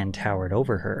as Dan towered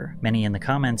over her. Many in the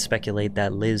comments speculate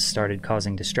that Liz started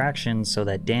causing distractions so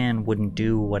that Dan wouldn't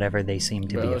do whatever they seem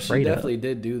to be afraid she of. definitely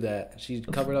did do that. She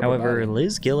covered up However, her body.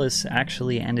 Liz Gillis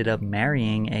actually ended up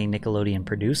marrying a Nickelodeon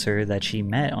producer that she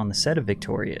met on the set of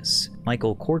Victorious.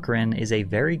 Michael Corcoran is a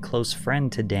very close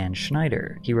friend to Dan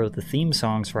Schneider. He wrote the theme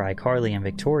songs for iCarly and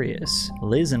Victorious.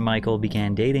 Liz and Michael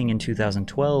began dating in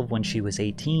 2012 when she was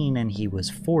 18 and he was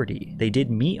 40. They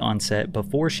did meet on set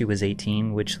before she was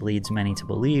 18, which leads many to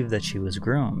believe that she was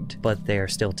groomed, but they are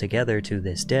still together to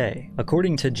this day.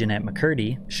 According to Jeanette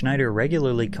McCurdy, Schneider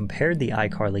regularly compared the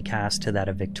iCarly cast to that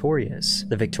of Victorious.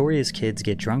 The Victorious kids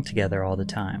get drunk together all the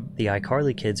time. The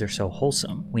iCarly kids are so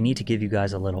wholesome. We need to give you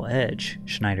guys a little edge,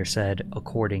 Schneider said,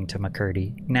 according to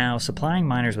McCurdy. Now, supplying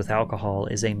minors with alcohol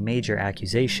is a major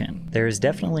accusation. There is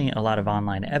definitely a lot of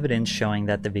online evidence showing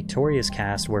that the Victorious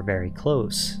cast were very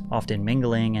close, often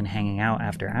mingling and hanging out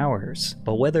after hours,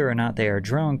 but whether or not they are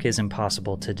drunk is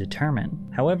impossible to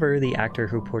determine. However, the actor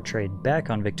who portrayed Beck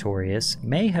on Victorious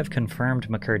may have confirmed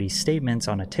McCurdy's statements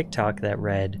on a TikTok that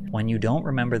read, "When you don't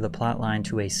remember the plotline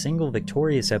to a single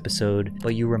Victorious episode,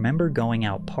 but you remember going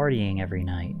out partying every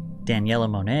night." Daniela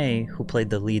Monet, who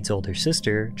played the lead's older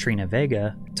sister, Trina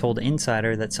Vega, told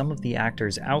Insider that some of the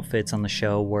actors' outfits on the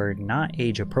show were not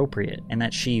age appropriate, and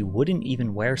that she wouldn't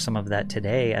even wear some of that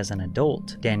today as an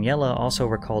adult. Daniela also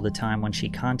recalled a time when she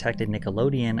contacted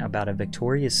Nickelodeon about a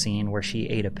Victorious scene where she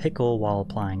ate a pickle while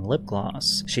applying lip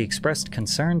gloss. She expressed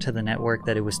concern to the network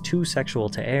that it was too sexual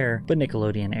to air, but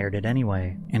Nickelodeon aired it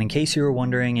anyway. And in case you were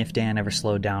wondering if Dan ever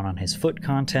slowed down on his foot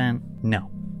content,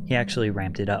 no. He actually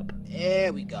ramped it up.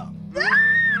 There we go.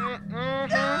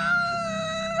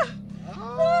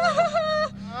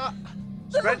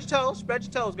 Spread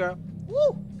your toes, girl.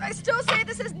 Woo! I still say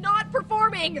this is not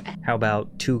performing! How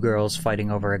about two girls fighting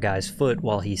over a guy's foot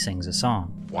while he sings a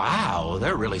song? Wow,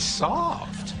 they're really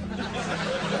soft.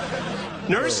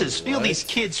 Nurses, feel these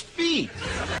kids' feet.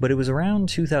 But it was around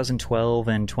 2012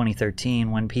 and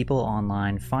 2013 when people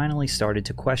online finally started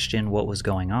to question what was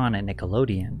going on at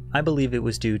Nickelodeon. I believe it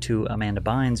was due to Amanda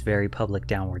Bynes' very public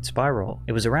downward spiral.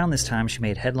 It was around this time she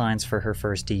made headlines for her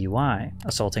first DUI,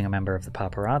 assaulting a member of the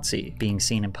paparazzi, being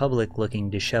seen in public looking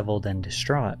disheveled and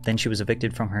distraught. Then she was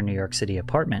evicted from her New York City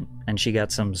apartment, and she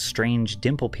got some strange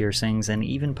dimple piercings and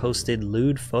even posted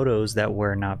lewd photos that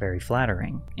were not very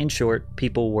flattering. In short,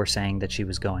 people were saying that she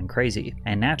was going crazy,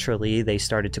 and naturally they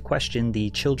started to question the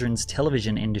children's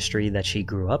television industry that she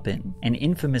grew up in. An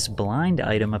infamous blind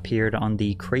item appeared on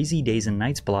the Crazy Days and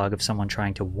Nights blog of someone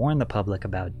trying to warn the public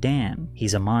about Dan.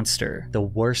 He's a monster, the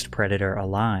worst predator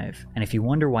alive, and if you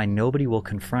wonder why nobody will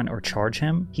confront or charge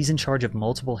him, he's in charge of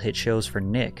multiple hit shows for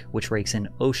Nick, which rakes in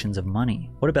oceans of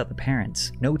money. What about the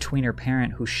parents? No tweener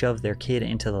parent who shoved their kid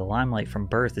into the limelight from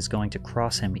birth is going to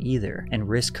cross him either, and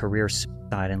risk career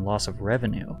suicide and loss of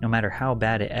revenue, no matter how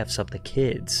bad it F's up the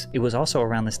kids. It was also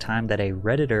around this time that a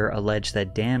Redditor alleged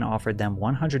that Dan offered them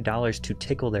 $100 to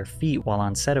tickle their feet while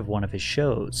on set of one of his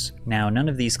shows. Now, none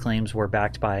of these claims were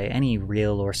backed by any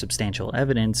real or substantial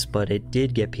evidence, but it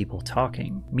did get people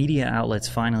talking. Media outlets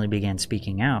finally began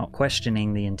speaking out,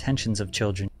 questioning the intentions of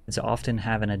children. Kids often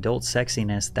have an adult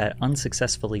sexiness that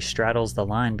unsuccessfully straddles the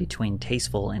line between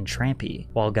tasteful and trampy.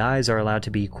 While guys are allowed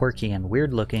to be quirky and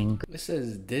weird looking, It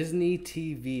says Disney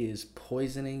TV is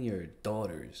poisoning your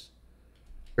daughters.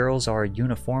 girls are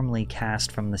uniformly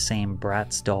cast from the same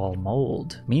Bratz doll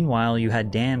mold. Meanwhile, you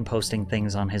had Dan posting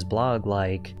things on his blog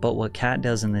like, "But what Kat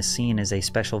does in this scene is a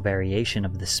special variation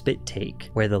of the spit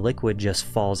take, where the liquid just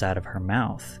falls out of her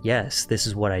mouth. Yes, this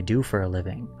is what I do for a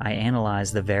living. I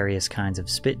analyze the various kinds of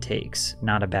spit takes.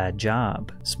 Not a bad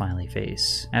job." Smiley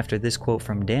face. After this quote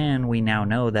from Dan, we now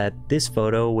know that this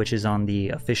photo, which is on the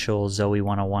official Zoe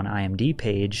 101 IMD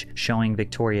page, showing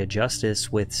Victoria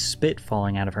Justice with spit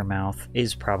falling out of her mouth,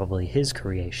 is probably his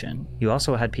creation. You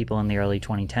also had people in the early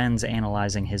 2010s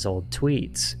analyzing his old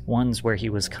tweets, ones where he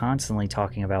was constantly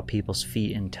talking about people's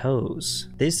feet and toes.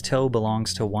 "This toe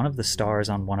belongs to one of the stars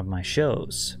on one of my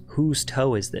shows. Whose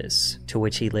toe is this?" To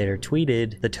which he later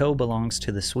tweeted, "The toe belongs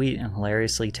to the sweet and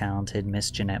hilariously talented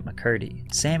Miss Jeanette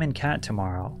McCurdy. Sam and Kat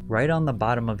tomorrow. Right on the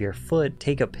bottom of your foot,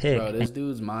 take a pic." Bro, this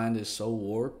dude's mind is so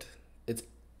warped. It's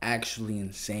actually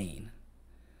insane.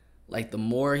 Like, the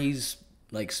more he's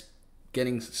like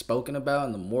getting spoken about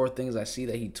and the more things I see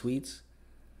that he tweets,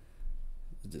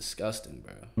 it's disgusting,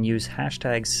 bro. Use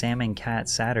hashtag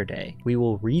 #SamandCatSaturday. We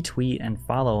will retweet and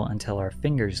follow until our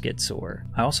fingers get sore.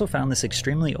 I also found this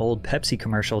extremely old Pepsi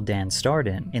commercial Dan starred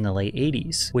in the late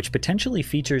 80s, which potentially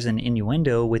features an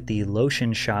innuendo with the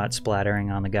lotion shot splattering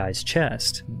on the guy's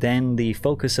chest. Then the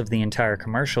focus of the entire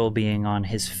commercial being on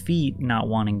his feet not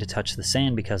wanting to touch the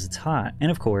sand because it's hot.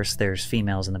 And of course, there's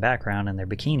females in the background in their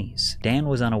bikinis. Dan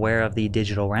was unaware of the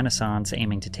digital renaissance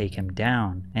aiming to take him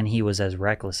down, and he was as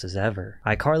reckless as ever.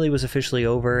 iCarly was officially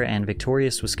over, and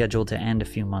Victorious was scheduled to end a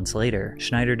few months later.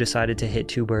 Schneider decided to hit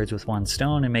two birds with one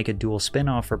stone and make a dual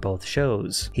spin-off for both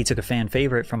shows. He took a fan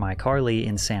favorite from iCarly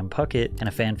in Sam Puckett and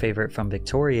a fan favorite from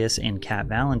Victorious in Cat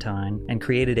Valentine, and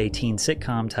created a teen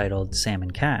sitcom titled Sam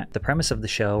and Cat. The premise of the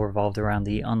show revolved around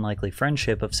the unlikely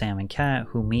friendship of Sam and Cat,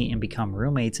 who meet and become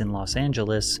roommates in Los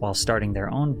Angeles while starting their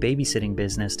own babysitting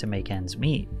business to make ends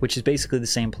meet, which is basically the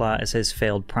same plot as his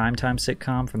failed primetime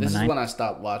sitcom from the 90s. This is when I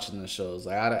stopped watching the shows.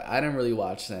 Like, I didn't really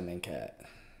watch Sam and Cat.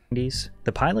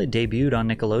 The pilot debuted on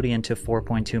Nickelodeon to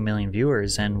 4.2 million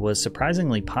viewers and was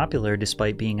surprisingly popular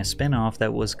despite being a spin-off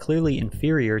that was clearly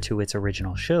inferior to its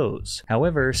original shows.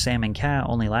 However, Sam and Cat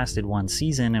only lasted one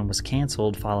season and was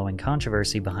cancelled following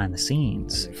controversy behind the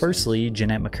scenes. Firstly,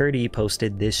 Jeanette McCurdy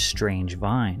posted this strange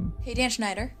Vine. "Hey Dan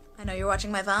Schneider, I know you're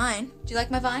watching my Vine. Do you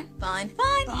like my Vine? Vine. Fine.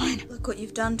 Fine. Look what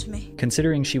you've done to me."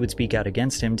 Considering she would speak out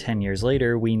against him 10 years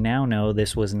later, we now know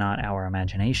this was not our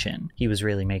imagination. He was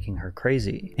really making her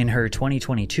crazy. In her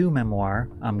 2022 memoir,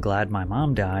 I'm Glad My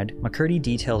Mom Died, McCurdy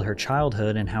detailed her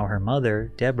childhood and how her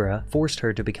mother, Deborah, forced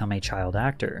her to become a child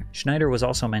actor. Schneider was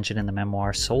also mentioned in the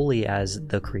memoir solely as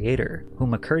the creator, who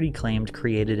McCurdy claimed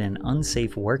created an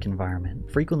unsafe work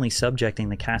environment, frequently subjecting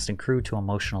the cast and crew to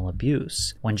emotional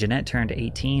abuse. When Jeanette turned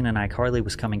 18 and iCarly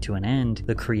was coming to an end,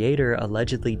 the creator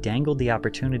allegedly dangled the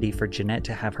opportunity for Jeanette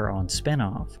to have her own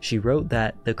spin-off. She wrote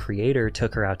that the creator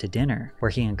took her out to dinner,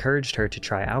 where he encouraged her to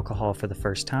try alcohol for the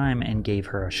first time and gave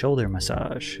her a shoulder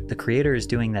massage. The creator is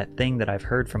doing that thing that I've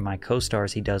heard from my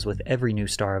co-stars he does with every new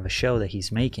star of a show that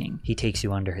he's making. He takes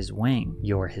you under his wing.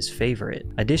 You're his favorite.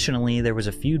 Additionally, there was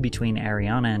a feud between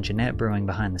Ariana and Jeanette brewing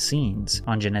behind the scenes.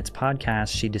 On Jeanette's podcast,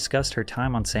 she discussed her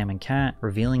time on Sam and Cat,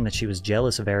 revealing that she was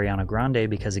jealous of Ariana Grande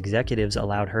because executives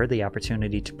allowed her the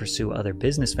opportunity to pursue other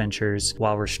business ventures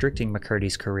while restricting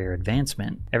McCurdy's career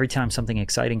advancement. Every time something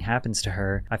exciting happens to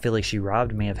her, I feel like she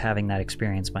robbed me of having that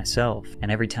experience myself.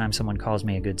 And every time someone calls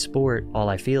me a good sport, all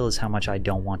I feel is how much I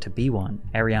don't want to be one.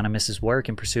 Ariana misses work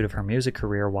in pursuit of her music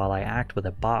career while I act with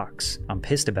a box. I'm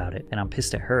pissed about it, and I'm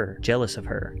pissed at her, jealous of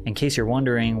her. In case you're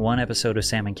wondering, one episode of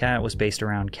Sam and Cat was based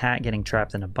around Cat getting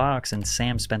trapped in a box, and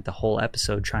Sam spent the whole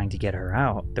episode trying to get her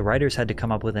out. The writers had to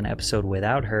come up with an episode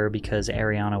without her because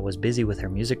Ariana was busy with her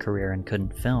music career and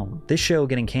couldn't film. This show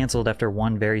getting cancelled after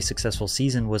one very successful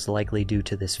season was likely due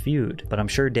to this feud, but I'm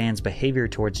sure Dan's behavior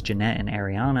towards Jeanette and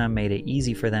Ariana made it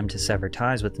easy for them to sever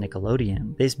ties with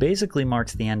Nickelodeon. This basically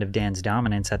marks the end of Dan's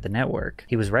dominance at the network.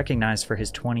 He was recognized for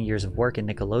his 20 years of work at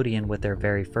Nickelodeon with their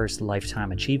very first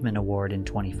Lifetime Achievement Award in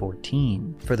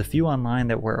 2014. For the few online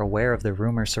that were aware of the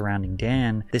rumors surrounding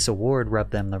Dan, this award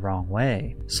rubbed them the wrong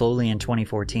way. Slowly in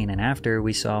 2014 and after,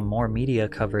 we saw more media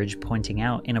coverage pointing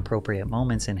out inappropriate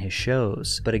moments in his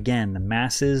shows. But again, the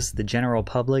masses, the general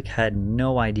public, had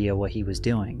no idea what he was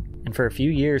doing. And for a few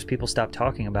years, people stopped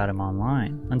talking about him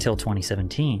online, until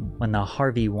 2017, when the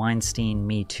Harvey Weinstein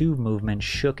Me Too movement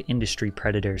shook industry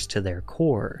predators to their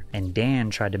core, and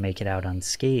Dan tried to make it out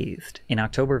unscathed. In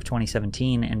October of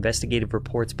 2017, investigative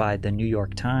reports by the New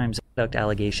York Times conduct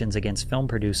allegations against film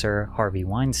producer Harvey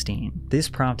Weinstein. This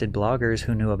prompted bloggers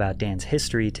who knew about Dan's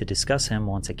history to discuss him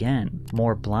once again.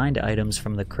 More blind items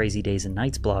from the Crazy Days and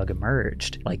Nights blog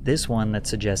emerged, like this one that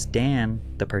suggests Dan,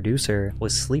 the producer,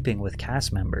 was sleeping with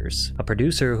cast members. A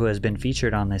producer who has been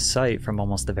featured on this site from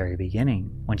almost the very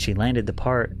beginning. When she landed the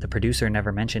part, the producer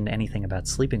never mentioned anything about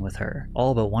sleeping with her.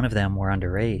 All but one of them were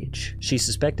underage. She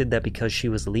suspected that because she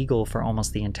was legal for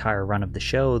almost the entire run of the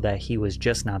show, that he was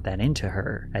just not that into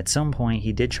her. At some point,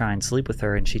 he did try and sleep with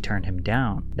her and she turned him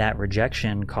down. That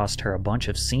rejection cost her a bunch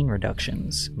of scene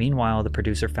reductions. Meanwhile, the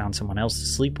producer found someone else to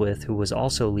sleep with who was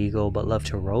also legal but loved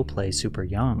to roleplay super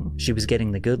young. She was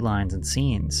getting the good lines and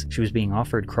scenes. She was being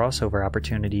offered crossover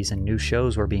opportunities and new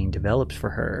shows were being developed for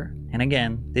her. And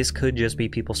again, this could just be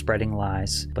people spreading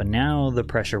lies, but now the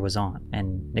pressure was on,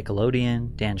 and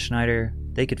Nickelodeon, Dan Schneider,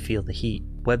 they could feel the heat.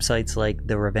 Websites like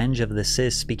The Revenge of the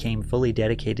Sis became fully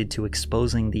dedicated to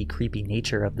exposing the creepy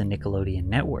nature of the Nickelodeon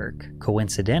network.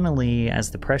 Coincidentally,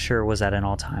 as the pressure was at an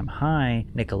all-time high,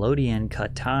 Nickelodeon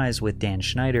cut ties with Dan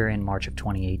Schneider in March of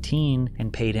 2018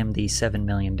 and paid him the $7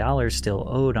 million still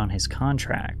owed on his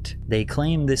contract. They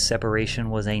claim this separation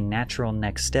was a natural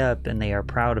next step and they are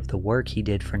proud of the work he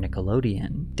did for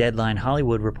Nickelodeon. Deadline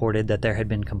Hollywood reported that there had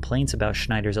been complaints about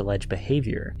Schneider's alleged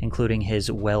behavior, including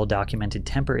his well-documented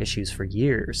temper issues for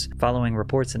years. Following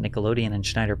reports that Nickelodeon and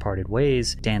Schneider parted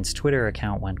ways, Dan's Twitter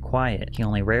account went quiet. He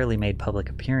only rarely made public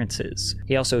appearances.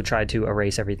 He also tried to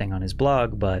erase everything on his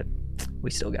blog, but we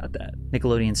still got that.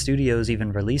 Nickelodeon Studios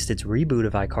even released its reboot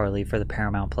of iCarly for the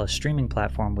Paramount Plus streaming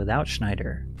platform without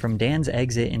Schneider. From Dan's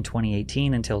exit in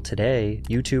 2018 until today,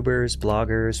 YouTubers,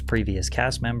 bloggers, previous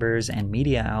cast members, and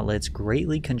media outlets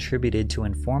greatly contributed to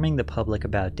informing the public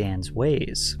about Dan's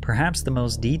ways. Perhaps the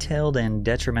most detailed and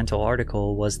detrimental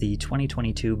article was the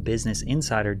 2022 Business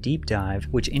Insider Deep Dive,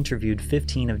 which interviewed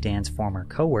 15 of Dan's former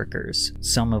co-workers,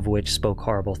 some of which spoke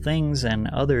horrible things and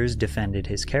others defended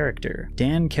his character.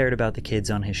 Dan cared about the kids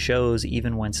on his shows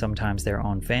even when sometimes their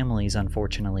own families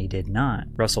unfortunately did not.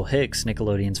 Russell Hicks,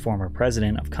 Nickelodeon's former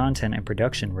president of content and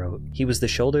production, wrote, "He was the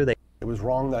shoulder that..." It was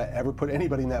wrong that I ever put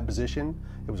anybody in that position.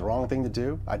 It was the wrong thing to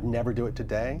do. I'd never do it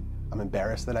today. I'm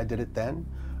embarrassed that I did it then.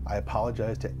 I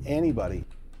apologize to anybody.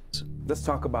 Let's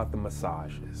talk about the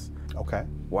massages. Okay.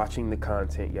 Watching the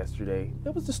content yesterday,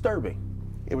 it was disturbing.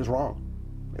 It was wrong.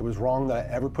 It was wrong that I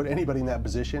ever put anybody in that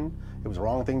position. It was the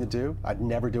wrong thing to do. I'd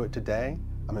never do it today.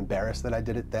 I'm embarrassed that I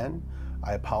did it then.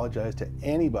 I apologize to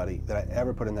anybody that I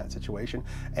ever put in that situation.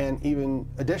 And even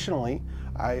additionally,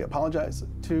 I apologize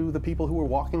to the people who were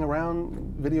walking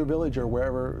around Video Village or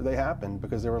wherever they happened,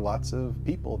 because there were lots of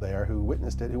people there who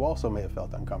witnessed it who also may have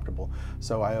felt uncomfortable.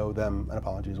 So I owe them an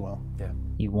apology as well. Yeah.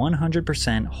 he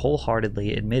 100%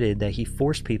 wholeheartedly admitted that he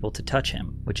forced people to touch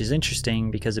him, which is interesting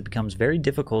because it becomes very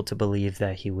difficult to believe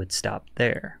that he would stop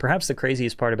there. Perhaps the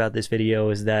craziest part about this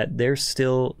video is that there's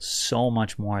still so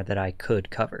much more that I could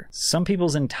cover. Some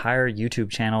people's entire YouTube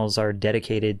channels are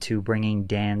dedicated to bringing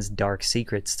Dan's dark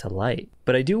secrets to light.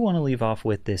 But I do want to leave off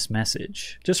with this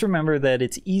message. Just remember that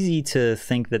it's easy to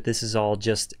think that this is all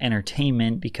just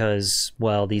entertainment because,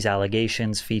 well, these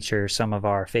allegations feature some of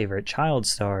our favorite child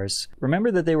stars.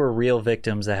 Remember that they were real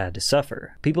victims that had to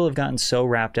suffer. People have gotten so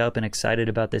wrapped up and excited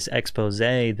about this expose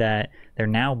that they're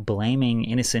now blaming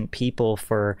innocent people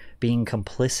for being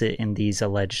complicit in these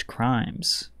alleged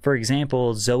crimes. For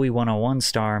example, Zoe 101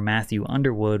 star Matthew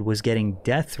Underwood was getting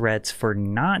death threats for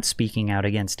not speaking out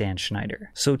against Dan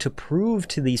Schneider. So to prove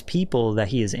to these people that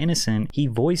he is innocent, he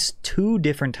voiced 2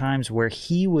 different times where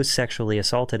he was sexually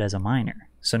assaulted as a minor.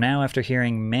 So now, after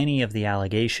hearing many of the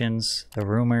allegations, the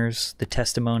rumors, the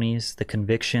testimonies, the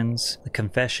convictions, the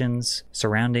confessions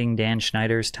surrounding Dan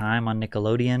Schneider's time on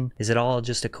Nickelodeon, is it all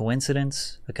just a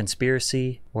coincidence, a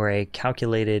conspiracy, or a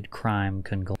calculated crime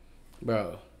conglomerate?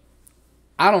 Bro,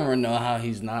 I don't even know how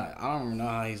he's not. I don't even know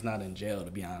how he's not in jail, to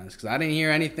be honest, because I didn't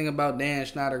hear anything about Dan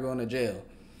Schneider going to jail,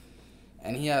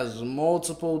 and he has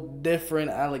multiple different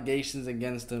allegations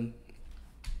against him.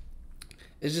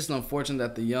 It's just unfortunate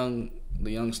that the young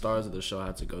stars of the show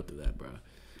had to go through that, bro.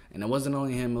 And it wasn't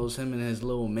only him, it was him and his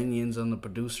little minions on the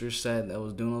producer set that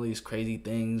was doing all these crazy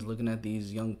things, looking at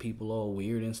these young people all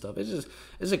weird and stuff.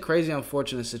 It's a crazy,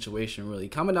 unfortunate situation, really.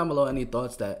 Comment down below any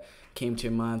thoughts that came to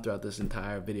your mind throughout this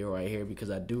entire video right here,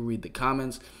 because I do read the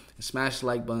comments. And smash the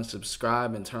like button,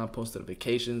 subscribe, and turn on post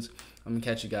notifications. I'm going to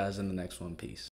catch you guys in the next one. Peace.